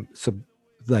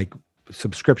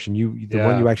subscription, the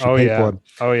one you actually pay for.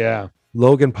 Oh yeah,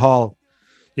 Logan Paul.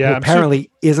 Yeah, apparently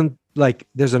isn't like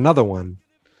there's another one.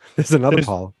 There's another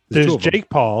Paul. There's Jake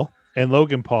Paul and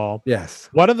Logan Paul. Yes,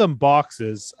 one of them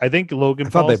boxes. I think Logan. I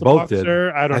thought Paul's they both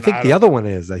boxer. did. I think the other one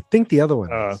is. I think the other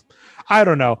one is. I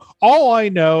don't know. All I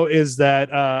know is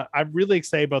that I'm really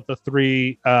excited about the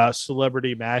 3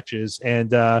 celebrity matches,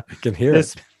 and I can hear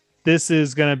this. This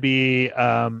is going to be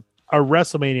a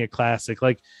WrestleMania classic.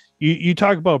 Like you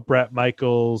talk about Bret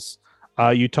Michaels,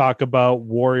 you talk about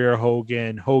Warrior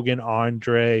Hogan,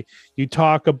 Andre. You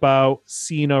talk about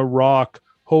Cena Rock,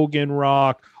 Hogan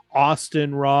Rock,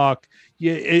 Austin Rock.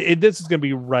 Yeah, this is going to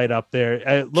be right up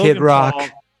there. Kid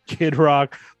Rock. Kid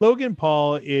Rock. Logan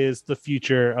Paul is the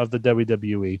future of the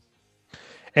WWE.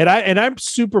 And I'm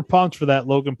super pumped for that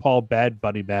Logan Paul Bad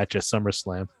Bunny match at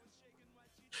SummerSlam.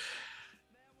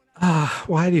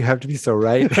 Why do you have to be so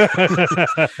right?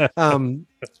 um,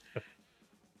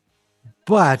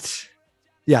 but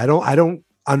yeah, I don't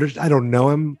know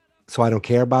him, so I don't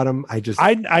care about him.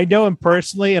 I know him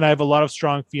personally, and I have a lot of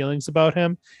strong feelings about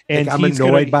him. And I'm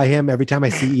annoyed by him every time I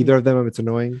see either of them. It's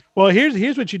annoying. Well,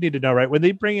 here's what you need to know, right? When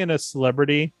they bring in a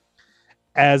celebrity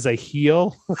as a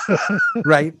heel,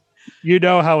 right? You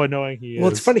know how annoying he is. Well,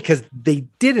 it's funny because they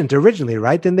didn't originally,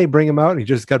 right? Then they bring him out and he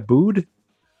just got booed.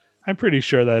 I'm pretty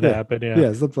sure that happened.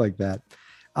 Yeah, something like that.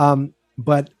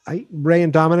 But Ray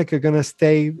and Dominic are gonna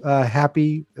stay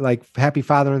happy, like happy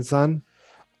father and son,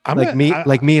 like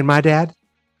me and my dad.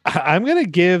 I'm gonna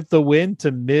give the win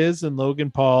to Miz and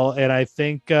Logan Paul, and I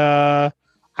think I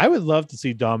would love to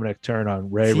see Dominic turn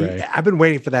on Ray. I've been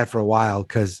waiting for that for a while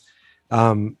because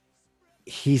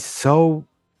he's so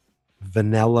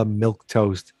vanilla milk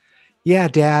toast. Yeah,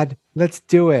 Dad, let's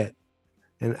do it.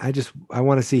 And I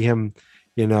want to see him.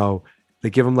 They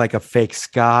give him like a fake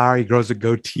scar. He grows a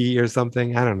goatee or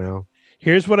something. I don't know.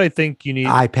 Here's what I think you need.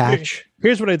 Eye patch.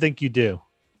 Here's what I think you do.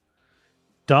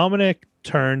 Dominic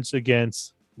turns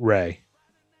against Ray.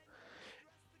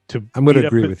 I'm going to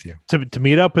agree with you. To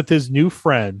meet up with his new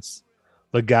friends,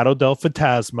 Legado del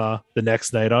Fantasma, the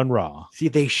next night on Raw. See,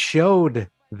 they showed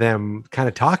them kind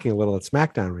of talking a little at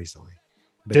SmackDown recently.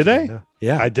 Did they?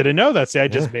 Yeah. I didn't know that. See, I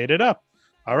just made it up.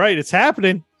 All right, it's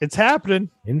happening. It's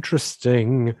happening.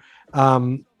 Interesting.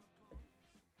 Becky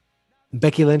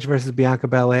Lynch versus Bianca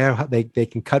Belair. They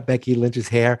can cut Becky Lynch's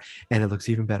hair and it looks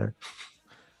even better.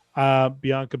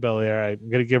 Bianca Belair, I'm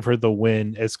going to give her the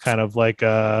win. It's kind of like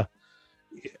my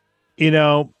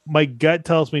gut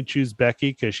tells me choose Becky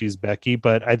because she's Becky,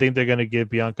 but I think they're going to give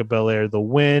Bianca Belair the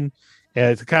win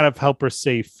and to kind of help her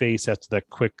save face after that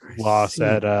quick loss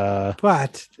at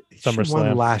but SummerSlam. She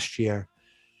won last year.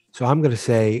 So I'm going to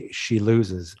say she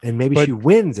loses, and maybe she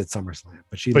wins at SummerSlam,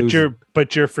 but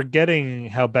loses. You're forgetting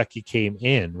how Becky came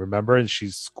in. Remember, and she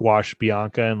squashed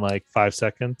Bianca in like 5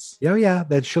 seconds. Oh yeah,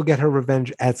 then she'll get her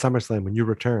revenge at SummerSlam when you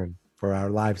return for our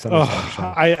live SummerSlam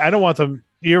show. I don't want them.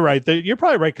 You're right. You're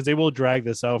probably right because they will drag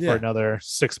this out for another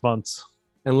 6 months.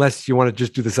 Unless you want to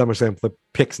just do the SummerSlam flip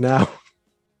picks now.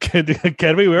 Can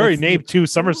we? We already named 2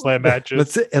 SummerSlam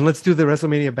matches. Let's do the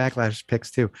WrestleMania Backlash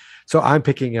picks too. So I'm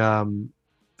picking.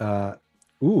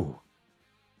 Ooh.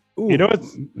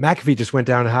 McAfee just went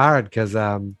down hard because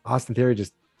Austin Theory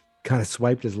just kind of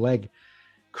swiped his leg.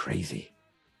 Crazy.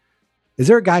 Is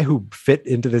there a guy who fit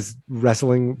into this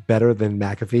wrestling better than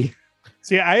McAfee?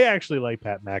 See, I actually like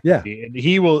Pat McAfee, and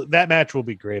that match will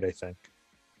be great. I think.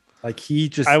 Like he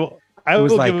just, I will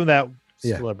give him that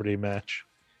celebrity match.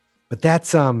 But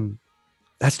that's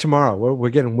tomorrow. We're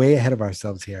getting way ahead of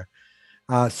ourselves here.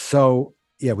 So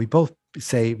yeah, we both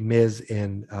say Miz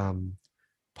and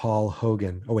Paul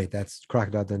Hogan. Oh wait, that's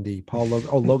Crocodile Dundee.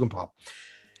 Logan Paul.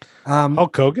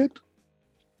 Hulk Hogan.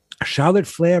 Charlotte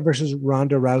Flair versus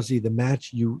Ronda Rousey. The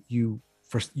match you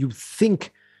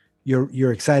think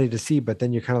you're excited to see, but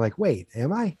then you're kind of like, wait,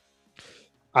 am I?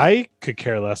 I could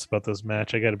care less about this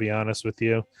match. I got to be honest with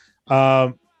you.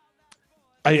 Has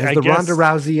the Ronda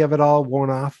Rousey of it all worn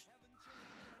off?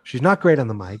 She's not great on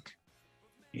the mic.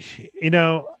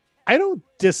 I don't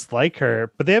dislike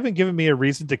her, but they haven't given me a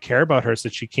reason to care about her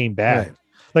since she came back. Right.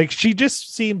 Like she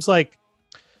just seems like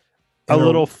a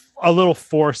little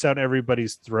force down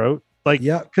everybody's throat. Like,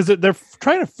 because they're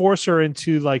trying to force her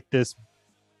into like this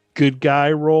good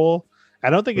guy role. I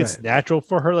don't think it's natural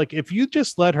for her. Like, if you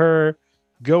just let her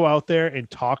go out there and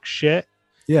talk shit,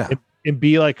 and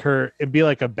be like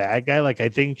a bad guy, like I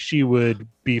think she would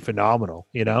be phenomenal.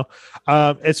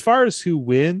 As far as who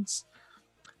wins,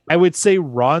 I would say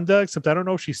Ronda, except I don't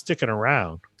know if she's sticking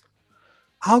around.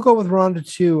 I'll go with Ronda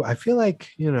too. I feel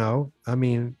like,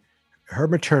 her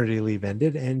maternity leave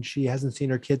ended and she hasn't seen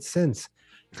her kids since.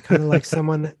 It's kind of like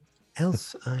someone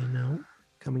else I know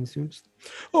coming soon.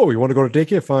 Oh, you want to go to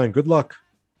daycare? Fine. Good luck.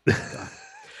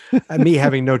 Me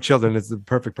having no children is the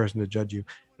perfect person to judge you.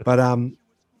 But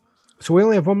so we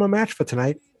only have one more match for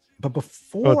tonight. But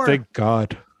thank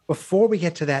God. Before we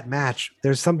get to that match,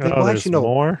 there's something. There's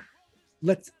more.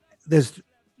 There's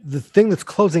the thing that's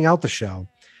closing out the show.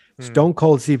 Stone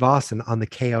Cold Steve Austin on the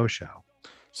KO show.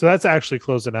 So that's actually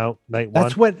closing out night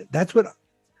one. That's what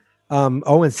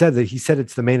Owen said. That he said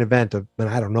it's the main event of, and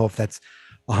I don't know if that's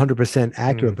 100%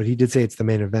 accurate, but he did say it's the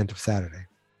main event of Saturday.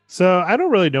 So I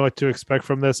don't really know what to expect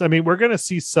from this. I mean, we're going to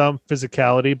see some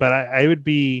physicality, but I would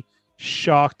be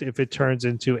shocked if it turns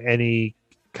into any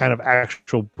kind of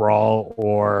actual brawl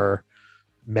or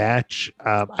match.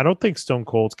 I don't think Stone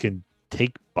Cold can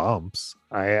take bumps.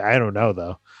 I don't know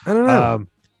though. I don't know.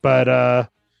 But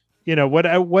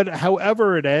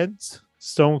however it ends,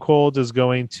 Stone Cold is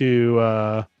going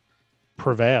to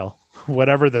prevail,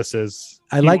 whatever this is.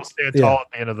 I He like- will stand yeah. tall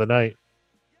at the end of the night.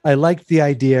 I like the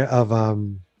idea of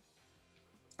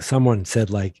someone said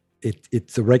like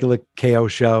it's a regular KO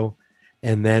show,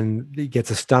 and then he gets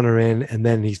a stunner in, and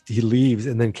then he leaves,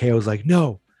 and then KO's like,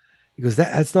 no, he goes,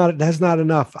 that's not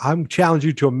enough. I'm challenging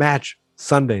you to a match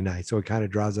Sunday night, so it kind of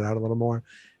draws it out a little more,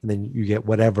 and then you get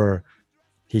whatever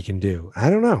he can do. I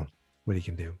don't know what he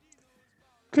can do.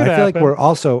 Could I feel like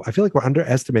happen. I feel like we're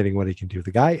underestimating what he can do.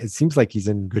 The guy, it seems like he's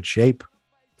in good shape.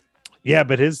 Yeah,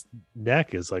 but his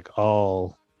neck is like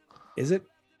all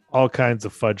kinds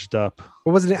of fudged up.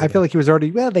 What wasn't it? I feel like he was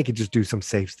already. Well, they could just do some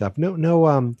safe stuff.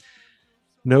 No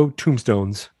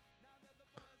tombstones.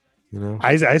 You know.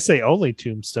 I say only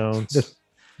tombstones.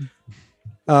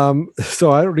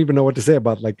 So I don't even know what to say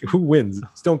about like who wins.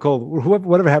 Stone Cold.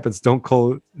 Whatever happens, Stone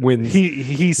Cold wins.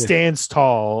 He stands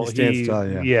tall. He stands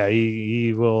tall, yeah.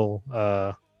 He will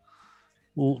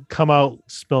come out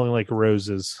smelling like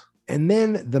roses. And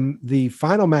then the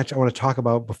final match I want to talk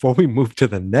about before we move to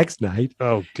the next night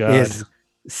Oh God! is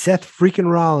Seth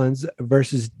freaking Rollins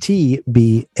versus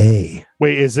TBA.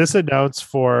 Wait, is this announced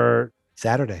for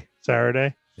Saturday.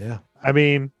 Yeah. I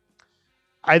mean,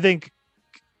 I think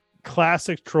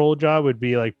classic troll job would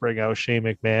be like bring out Shane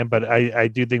McMahon, but I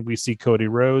do think we see Cody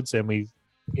Rhodes and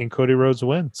Cody Rhodes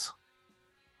wins.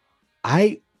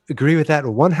 I agree with that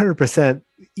 100%.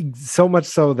 So much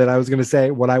so that I was going to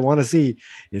say what I want to see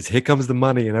is here comes the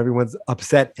money and everyone's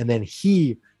upset. And then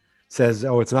he says,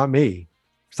 oh, it's not me.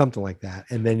 Something like that.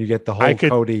 And then you get the whole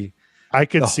Cody. I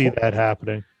could see that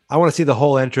happening. I want to see the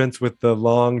whole entrance with the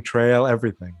long trail,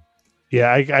 everything.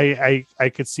 Yeah, I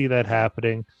could see that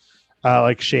happening.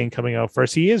 Like Shane coming out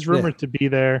first. He is rumored to be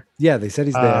there. Yeah, they said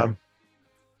he's there.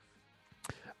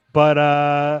 But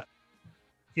I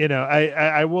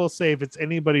will say if it's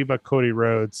anybody but Cody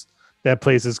Rhodes, that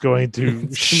place is going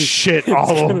to shit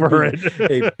all over it.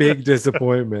 A big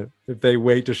disappointment if they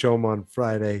wait to show him on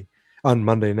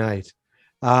Monday night.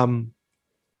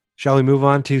 Shall we move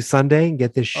on to Sunday and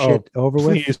get this shit over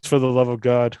with? Please, for the love of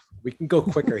God. We can go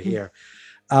quicker here.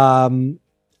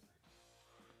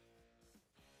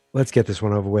 Let's get this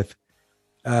one over with.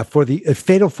 For the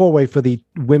fatal four-way for the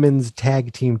women's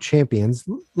tag team champions,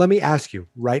 let me ask you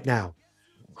right now,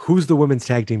 who's the women's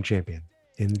tag team champion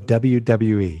in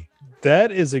WWE?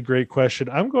 That is a great question.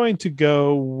 I'm going to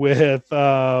go with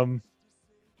Natalia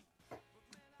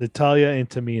and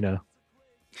Tamina.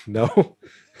 No.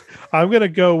 I'm going to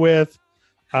go with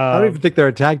I don't even think they're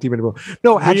a tag team anymore.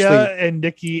 No, Rhea actually, and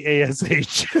Nikki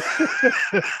ASH.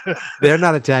 they're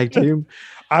not a tag team.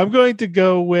 I'm going to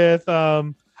go with I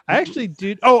actually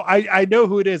do. Oh, I know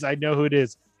who it is.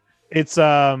 It's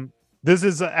this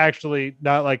is actually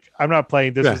not like I'm not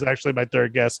playing. This is actually my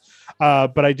third guess.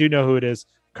 But I do know who it is.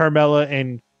 Carmella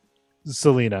and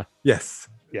Selena. Yes.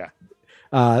 Yeah.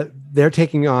 They're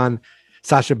taking on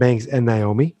Sasha Banks and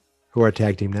Naomi, who are a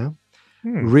tag team now.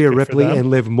 Rhea good Ripley for them.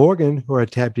 and Liv Morgan, who are a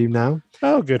tag team now.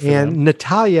 Oh, good for And them.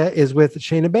 Natalia is with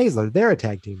Shayna Baszler. They're a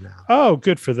tag team now. Oh,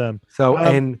 good for them. So,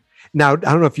 and now I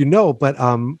don't know if you know, but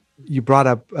you brought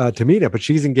up Tamina, but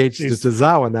she's engaged to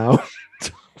Tozawa now.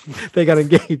 They got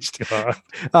engaged.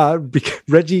 Because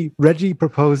Reggie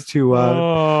proposed to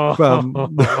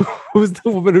who's the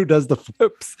woman who does the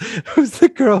flips? Who's the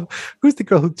girl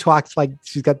who talks like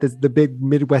she's got the big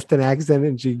Midwestern accent,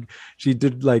 and she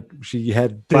did like she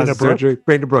had plastic surgery.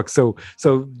 Brandon Brooks. So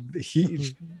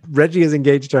Reggie is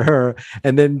engaged to her,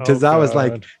 and then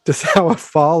Tozawa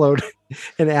followed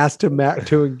and asked to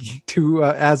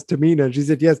ask Tamina, and she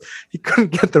said yes. He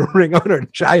couldn't get the ring on her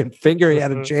giant finger. He had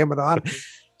to jam it on.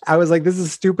 I was like, this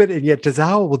is stupid, and yet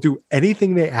Tozawa will do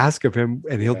anything they ask of him,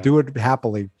 and he'll do it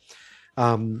happily.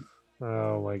 Oh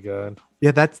my God! Yeah,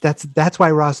 that's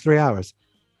why Raw's 3 hours.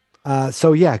 Let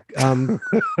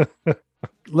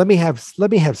me have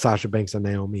Sasha Banks and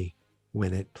Naomi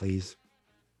win it, please.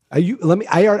 I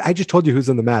just told you who's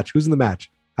in the match. Who's in the match?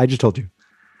 I just told you.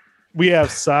 We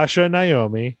have Sasha and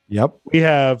Naomi. Yep. We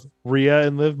have Rhea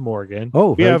and Liv Morgan.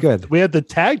 Oh, very good. We have the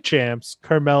tag champs,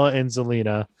 Carmella and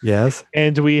Zelina. Yes.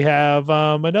 And we have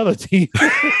another team.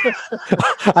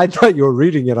 I thought you were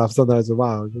reading it off something. I said,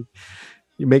 wow,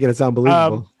 you're making it sound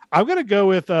believable. I'm going to go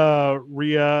with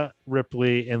Rhea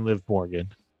Ripley and Liv Morgan.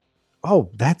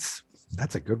 Oh, that's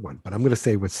a good one. But I'm going to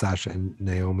say with Sasha and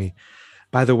Naomi.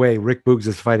 By the way, Rick Boogs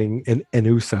is fighting an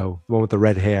Uso, the one with the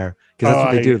red hair. Because that's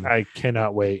what they do. I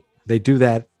cannot wait. They do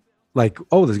that like,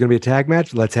 oh, there's going to be a tag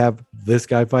match. Let's have this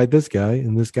guy fight this guy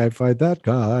and this guy fight that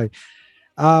guy.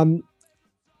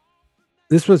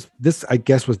 This I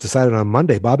guess was decided on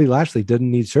Monday. Bobby Lashley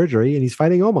didn't need surgery and he's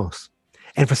fighting Omos.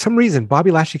 And for some reason, Bobby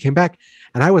Lashley came back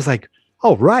and I was like,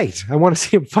 Oh, right. I want to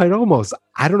see him fight Omos.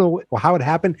 I don't know how it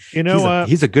happened. You know what?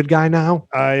 He's a good guy now.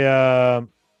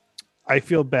 I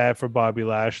feel bad for Bobby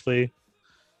Lashley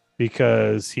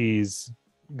because he's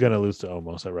gonna lose to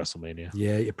Omos at WrestleMania.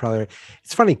 Yeah, you're probably right.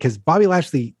 It's funny because Bobby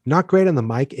Lashley, not great on the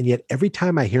mic, and yet every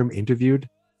time I hear him interviewed,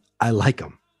 I like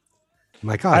him. I'm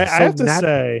like, oh, I have to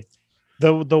say,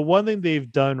 the one thing they've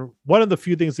done, one of the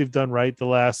few things they've done right the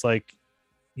last like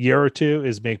year or two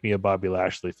is make me a Bobby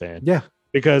Lashley fan. Yeah,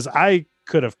 because I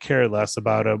could have cared less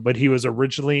about him, but he was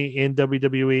originally in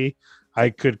WWE. I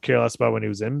could care less about when he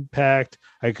was Impact.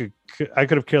 I could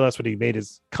have cared less when he made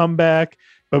his comeback.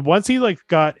 But once he like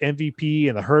got MVP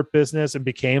in the Hurt Business and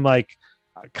became like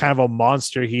kind of a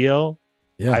monster heel,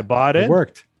 yeah, I bought in. It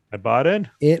worked. I bought in.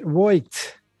 It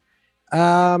worked.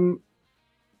 Let's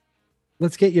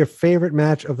get your favorite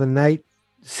match of the night: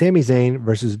 Sami Zayn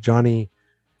versus Johnny.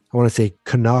 I want to say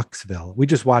Knoxville. We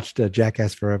just watched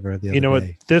Jackass Forever the other day. You know what?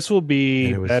 This will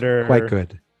be better. Quite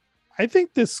good. I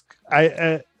think this.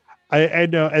 I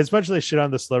know as much as I shit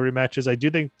on the celebrity matches, I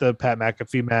do think the Pat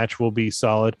McAfee match will be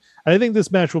solid. I think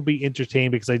this match will be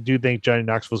entertaining because I do think Johnny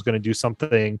Knoxville is going to do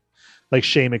something like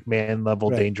Shane McMahon level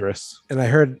dangerous. And I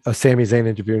heard a Sami Zayn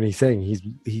interview, and he's saying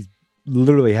he's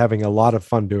literally having a lot of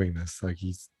fun doing this. Like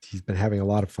he's been having a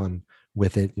lot of fun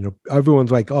with it. You know, everyone's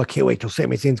like, "Oh, I can't wait till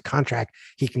Sami Zayn's contract.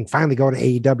 He can finally go to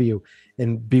AEW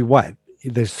and be what?"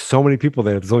 There's so many people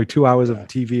there. There's only 2 hours of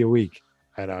TV a week.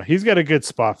 I know he's got a good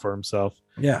spot for himself.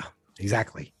 Yeah.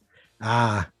 Exactly.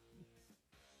 I'm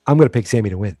going to pick Sami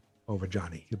to win over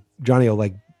Johnny. Johnny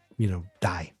will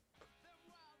die,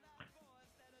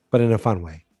 but in a fun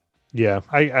way. Yeah,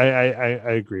 I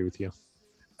agree with you.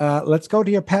 Let's go to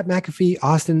your Pat McAfee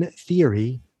Austin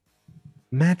Theory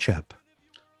matchup.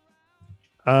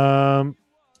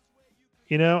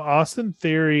 Austin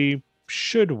Theory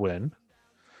should win.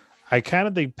 I kind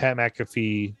of think Pat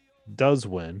McAfee does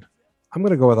win. I'm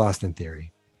going to go with Austin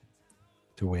Theory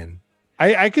to win.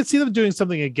 I could see them doing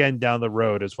something again down the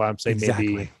road, is why I'm saying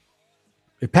maybe.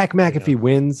 If Pat McAfee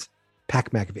wins, Pat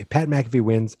McAfee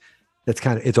wins,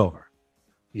 it's over.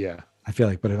 Yeah. I feel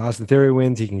like, but if Austin Theory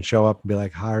wins, he can show up and be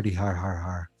like, hardy,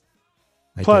 har.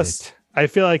 Plus, I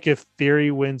feel like if Theory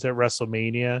wins at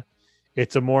WrestleMania,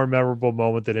 it's a more memorable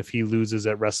moment than if he loses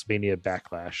at WrestleMania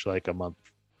Backlash, like a month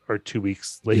or 2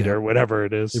 weeks later, whatever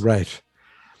it is. Right.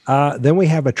 Then we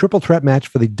have a triple threat match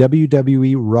for the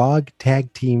WWE Raw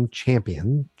Tag Team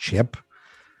Championship.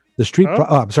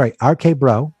 The RK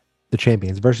Bro, the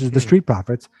champions, versus the Street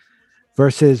Profits,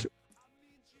 versus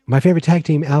my favorite tag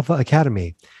team, Alpha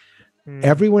Academy.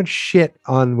 Everyone shit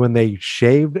on when they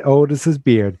shaved Otis's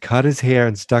beard, cut his hair,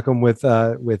 and stuck him with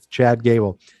Chad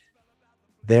Gable.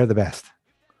 They're the best.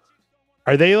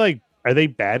 Are they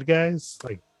bad guys?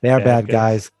 Like they are bad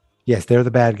guys. Yes, they're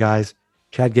the bad guys.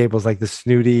 Chad Gable's like the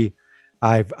snooty.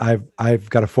 I've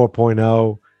got a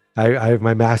 4.0. I have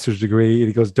my master's degree. And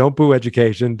he goes, don't boo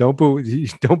education. Don't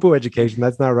boo education.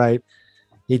 That's not right.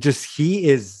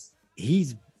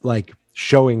 He's like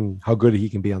showing how good he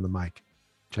can be on the mic.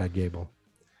 Chad Gable.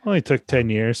 Only took 10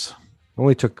 years.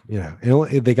 They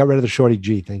got rid of the Shorty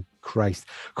G. Thank Christ.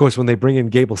 Of course, when they bring in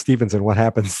Gable Stevenson, what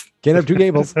happens? Can't have two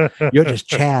Gables. You're just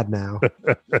Chad now.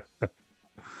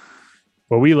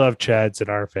 Well, we love Chads in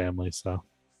our family, so.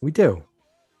 We do.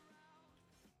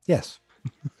 Yes.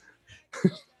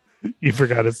 You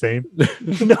forgot his name?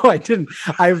 No, I didn't.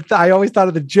 I always thought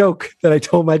of the joke that I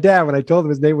told my dad when I told him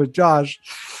his name was Josh.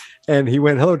 And he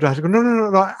went, hello, Josh. I go,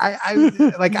 no.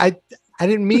 I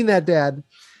didn't mean that, Dad.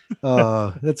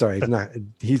 That's all right.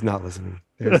 He's not listening.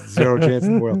 There's zero chance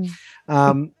in the world.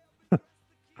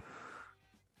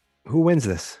 Who wins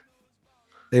this?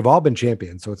 They've all been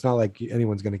champions, so it's not like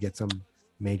anyone's going to get some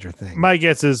major thing. My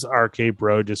guess is RK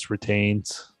Bro just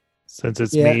retains. Since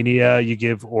it's Mania, you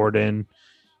give Orton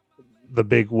the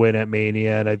big win at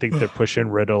Mania, and I think they're pushing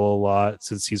Riddle a lot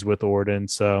since he's with Orton.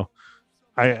 So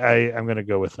I'm going to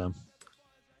go with them.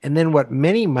 And then what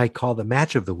many might call the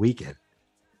match of the weekend,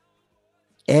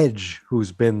 Edge,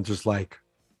 who's been just like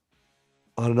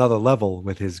on another level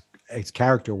with his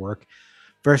character work,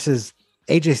 versus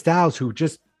AJ Styles, who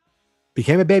just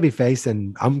became a babyface,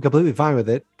 and I'm completely fine with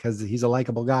it because he's a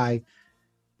likable guy.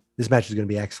 This match is going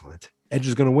to be excellent. Edge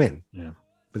is going to win. Yeah.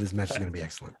 But this match is going to be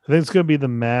excellent. I think it's going to be the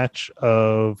match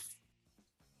of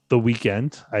the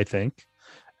weekend, I think.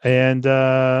 And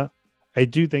I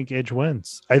do think Edge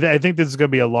wins. I think this is going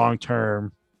to be a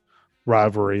long-term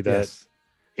rivalry that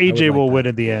AJ will win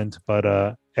in the end,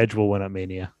 but Edge will win at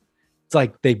Mania. It's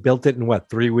like they built it in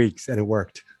 3 weeks and it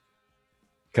worked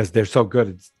because they're so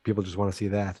good. People just want to see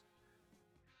that.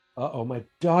 Uh-oh, my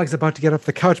dog's about to get off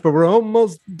the couch, but we're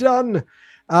almost done.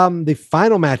 The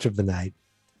final match of the night,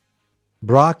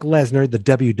 Brock Lesnar, the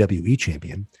WWE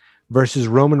champion, versus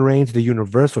Roman Reigns, the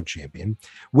Universal Champion.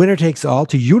 Winner takes all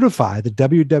to unify the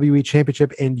WWE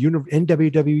Championship and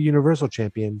WWE Universal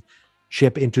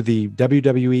Championship into the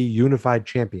WWE Unified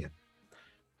Champion.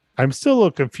 I'm still a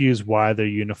little confused why they're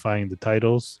unifying the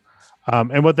titles,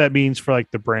 and what that means for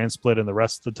like the brand split and the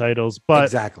rest of the titles. But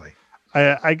exactly,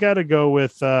 I gotta go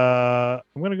with I'm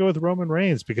gonna go with Roman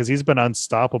Reigns because he's been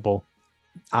unstoppable.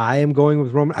 I am going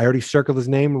with Roman. I already circled his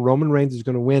name. Roman Reigns is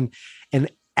going to win,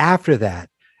 and after that,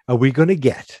 are we going to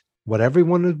get what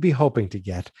everyone would be hoping to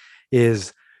get?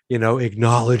 Is,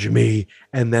 acknowledge me,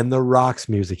 and then the Rock's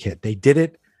music hit. They did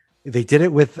it. They did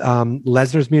it with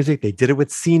Lesnar's music. They did it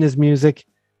with Cena's music.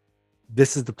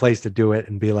 This is the place to do it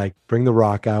and be like, bring the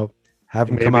Rock out, have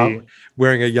him come out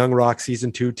wearing a Young Rock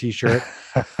season 2 t-shirt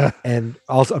and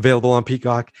also available on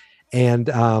Peacock,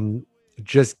 and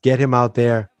just get him out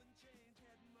there.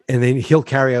 And then he'll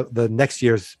carry out the next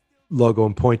year's logo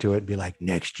and point to it and be like,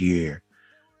 next year.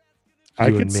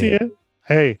 I can see it.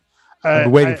 Hey, I've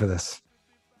been waiting for this.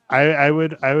 I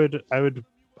would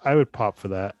pop for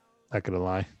that. Not gonna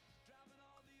lie.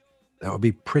 That would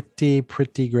be pretty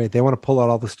great. They want to pull out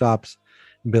all the stops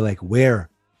and be like, we're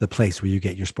the place where you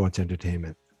get your sports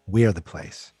entertainment. We're the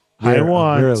place.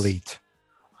 We're elite.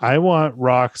 I want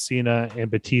Rock, Cena,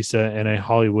 and Batista in a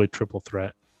Hollywood triple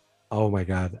threat. Oh my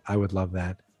God. I would love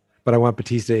that. But I want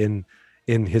Batista in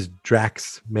his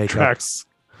Drax makeup.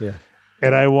 Yeah.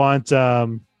 And I want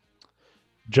John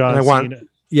Cena.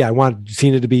 Yeah, I want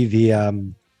Cena to be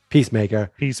the Peacemaker.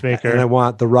 And I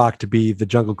want The Rock to be the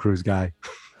Jungle Cruise guy.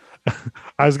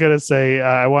 I was going to say,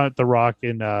 I want The Rock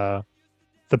in the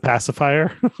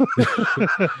Pacifier.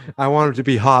 I want him to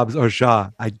be Hobbs or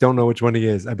Shaw. I don't know which one he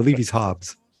is. I believe he's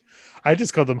Hobbs. I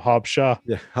just called him Hobbs Shaw.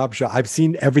 Yeah, Hobbs Shaw. I've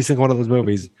seen every single one of those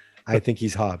movies. I think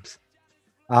he's Hobbs.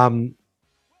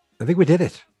 I think we did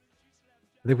it.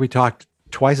 I think we talked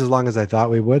twice as long as I thought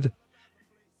we would.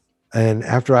 And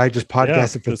after I just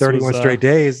podcasted for 31 straight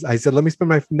days, I said, let me spend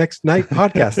my next night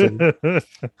podcasting.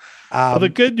 Well, the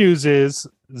good news is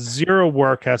zero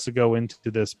work has to go into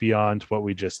this beyond what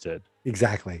we just did.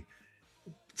 Exactly.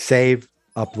 Save,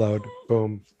 upload,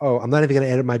 boom. Oh, I'm not even going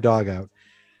to edit my dog out.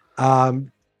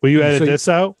 Will you edit this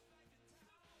out?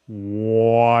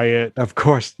 Wyatt. Of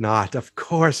course not. Of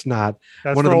course not.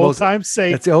 That's one of the most time's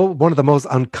sake. That's one of the most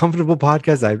uncomfortable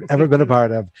podcasts I've ever been a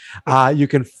part of. You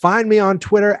can find me on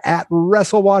Twitter at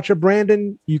WrestleWatcher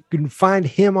Brandon. You can find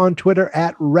him on Twitter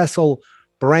at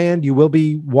WrestleBrand. You will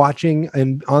be watching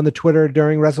and on the Twitter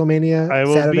during WrestleMania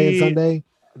Saturday and Sunday.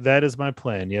 That is my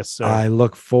plan. Yes, sir. I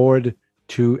look forward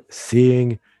to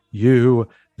seeing you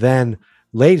then,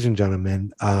 ladies and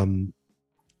gentlemen.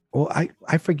 Well,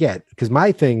 I forget, because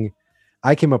my thing,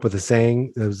 I came up with a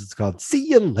saying. It's called "See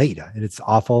you later," and it's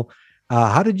awful.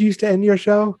 How did you used to end your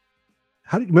show?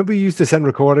 Remember you used to send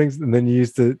recordings and then you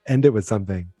used to end it with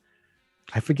something?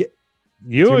 I forget.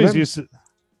 You always used to.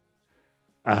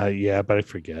 Yeah, but I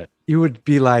forget. You would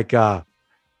be like, yeah,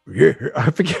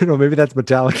 I forget. Or maybe that's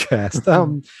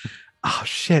Metallicast. Oh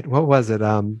shit, what was it?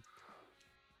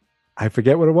 I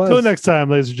forget what it was. Till next time,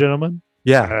 ladies and gentlemen.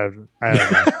 Yeah, I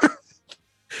don't know.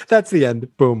 That's the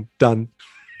end. Boom. Done.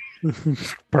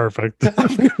 Perfect. All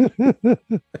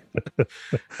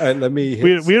right, let me.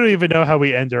 We don't even know how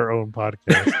we end our own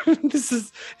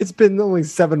podcast. It's been only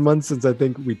 7 months since I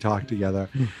think we talked together.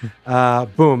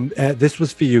 Boom. This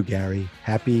was for you, Gary.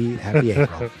 Happy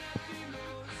April.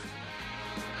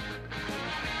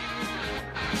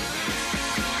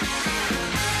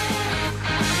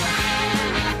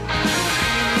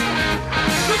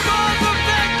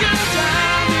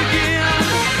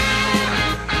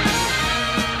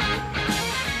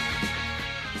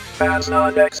 Fans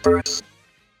not experts.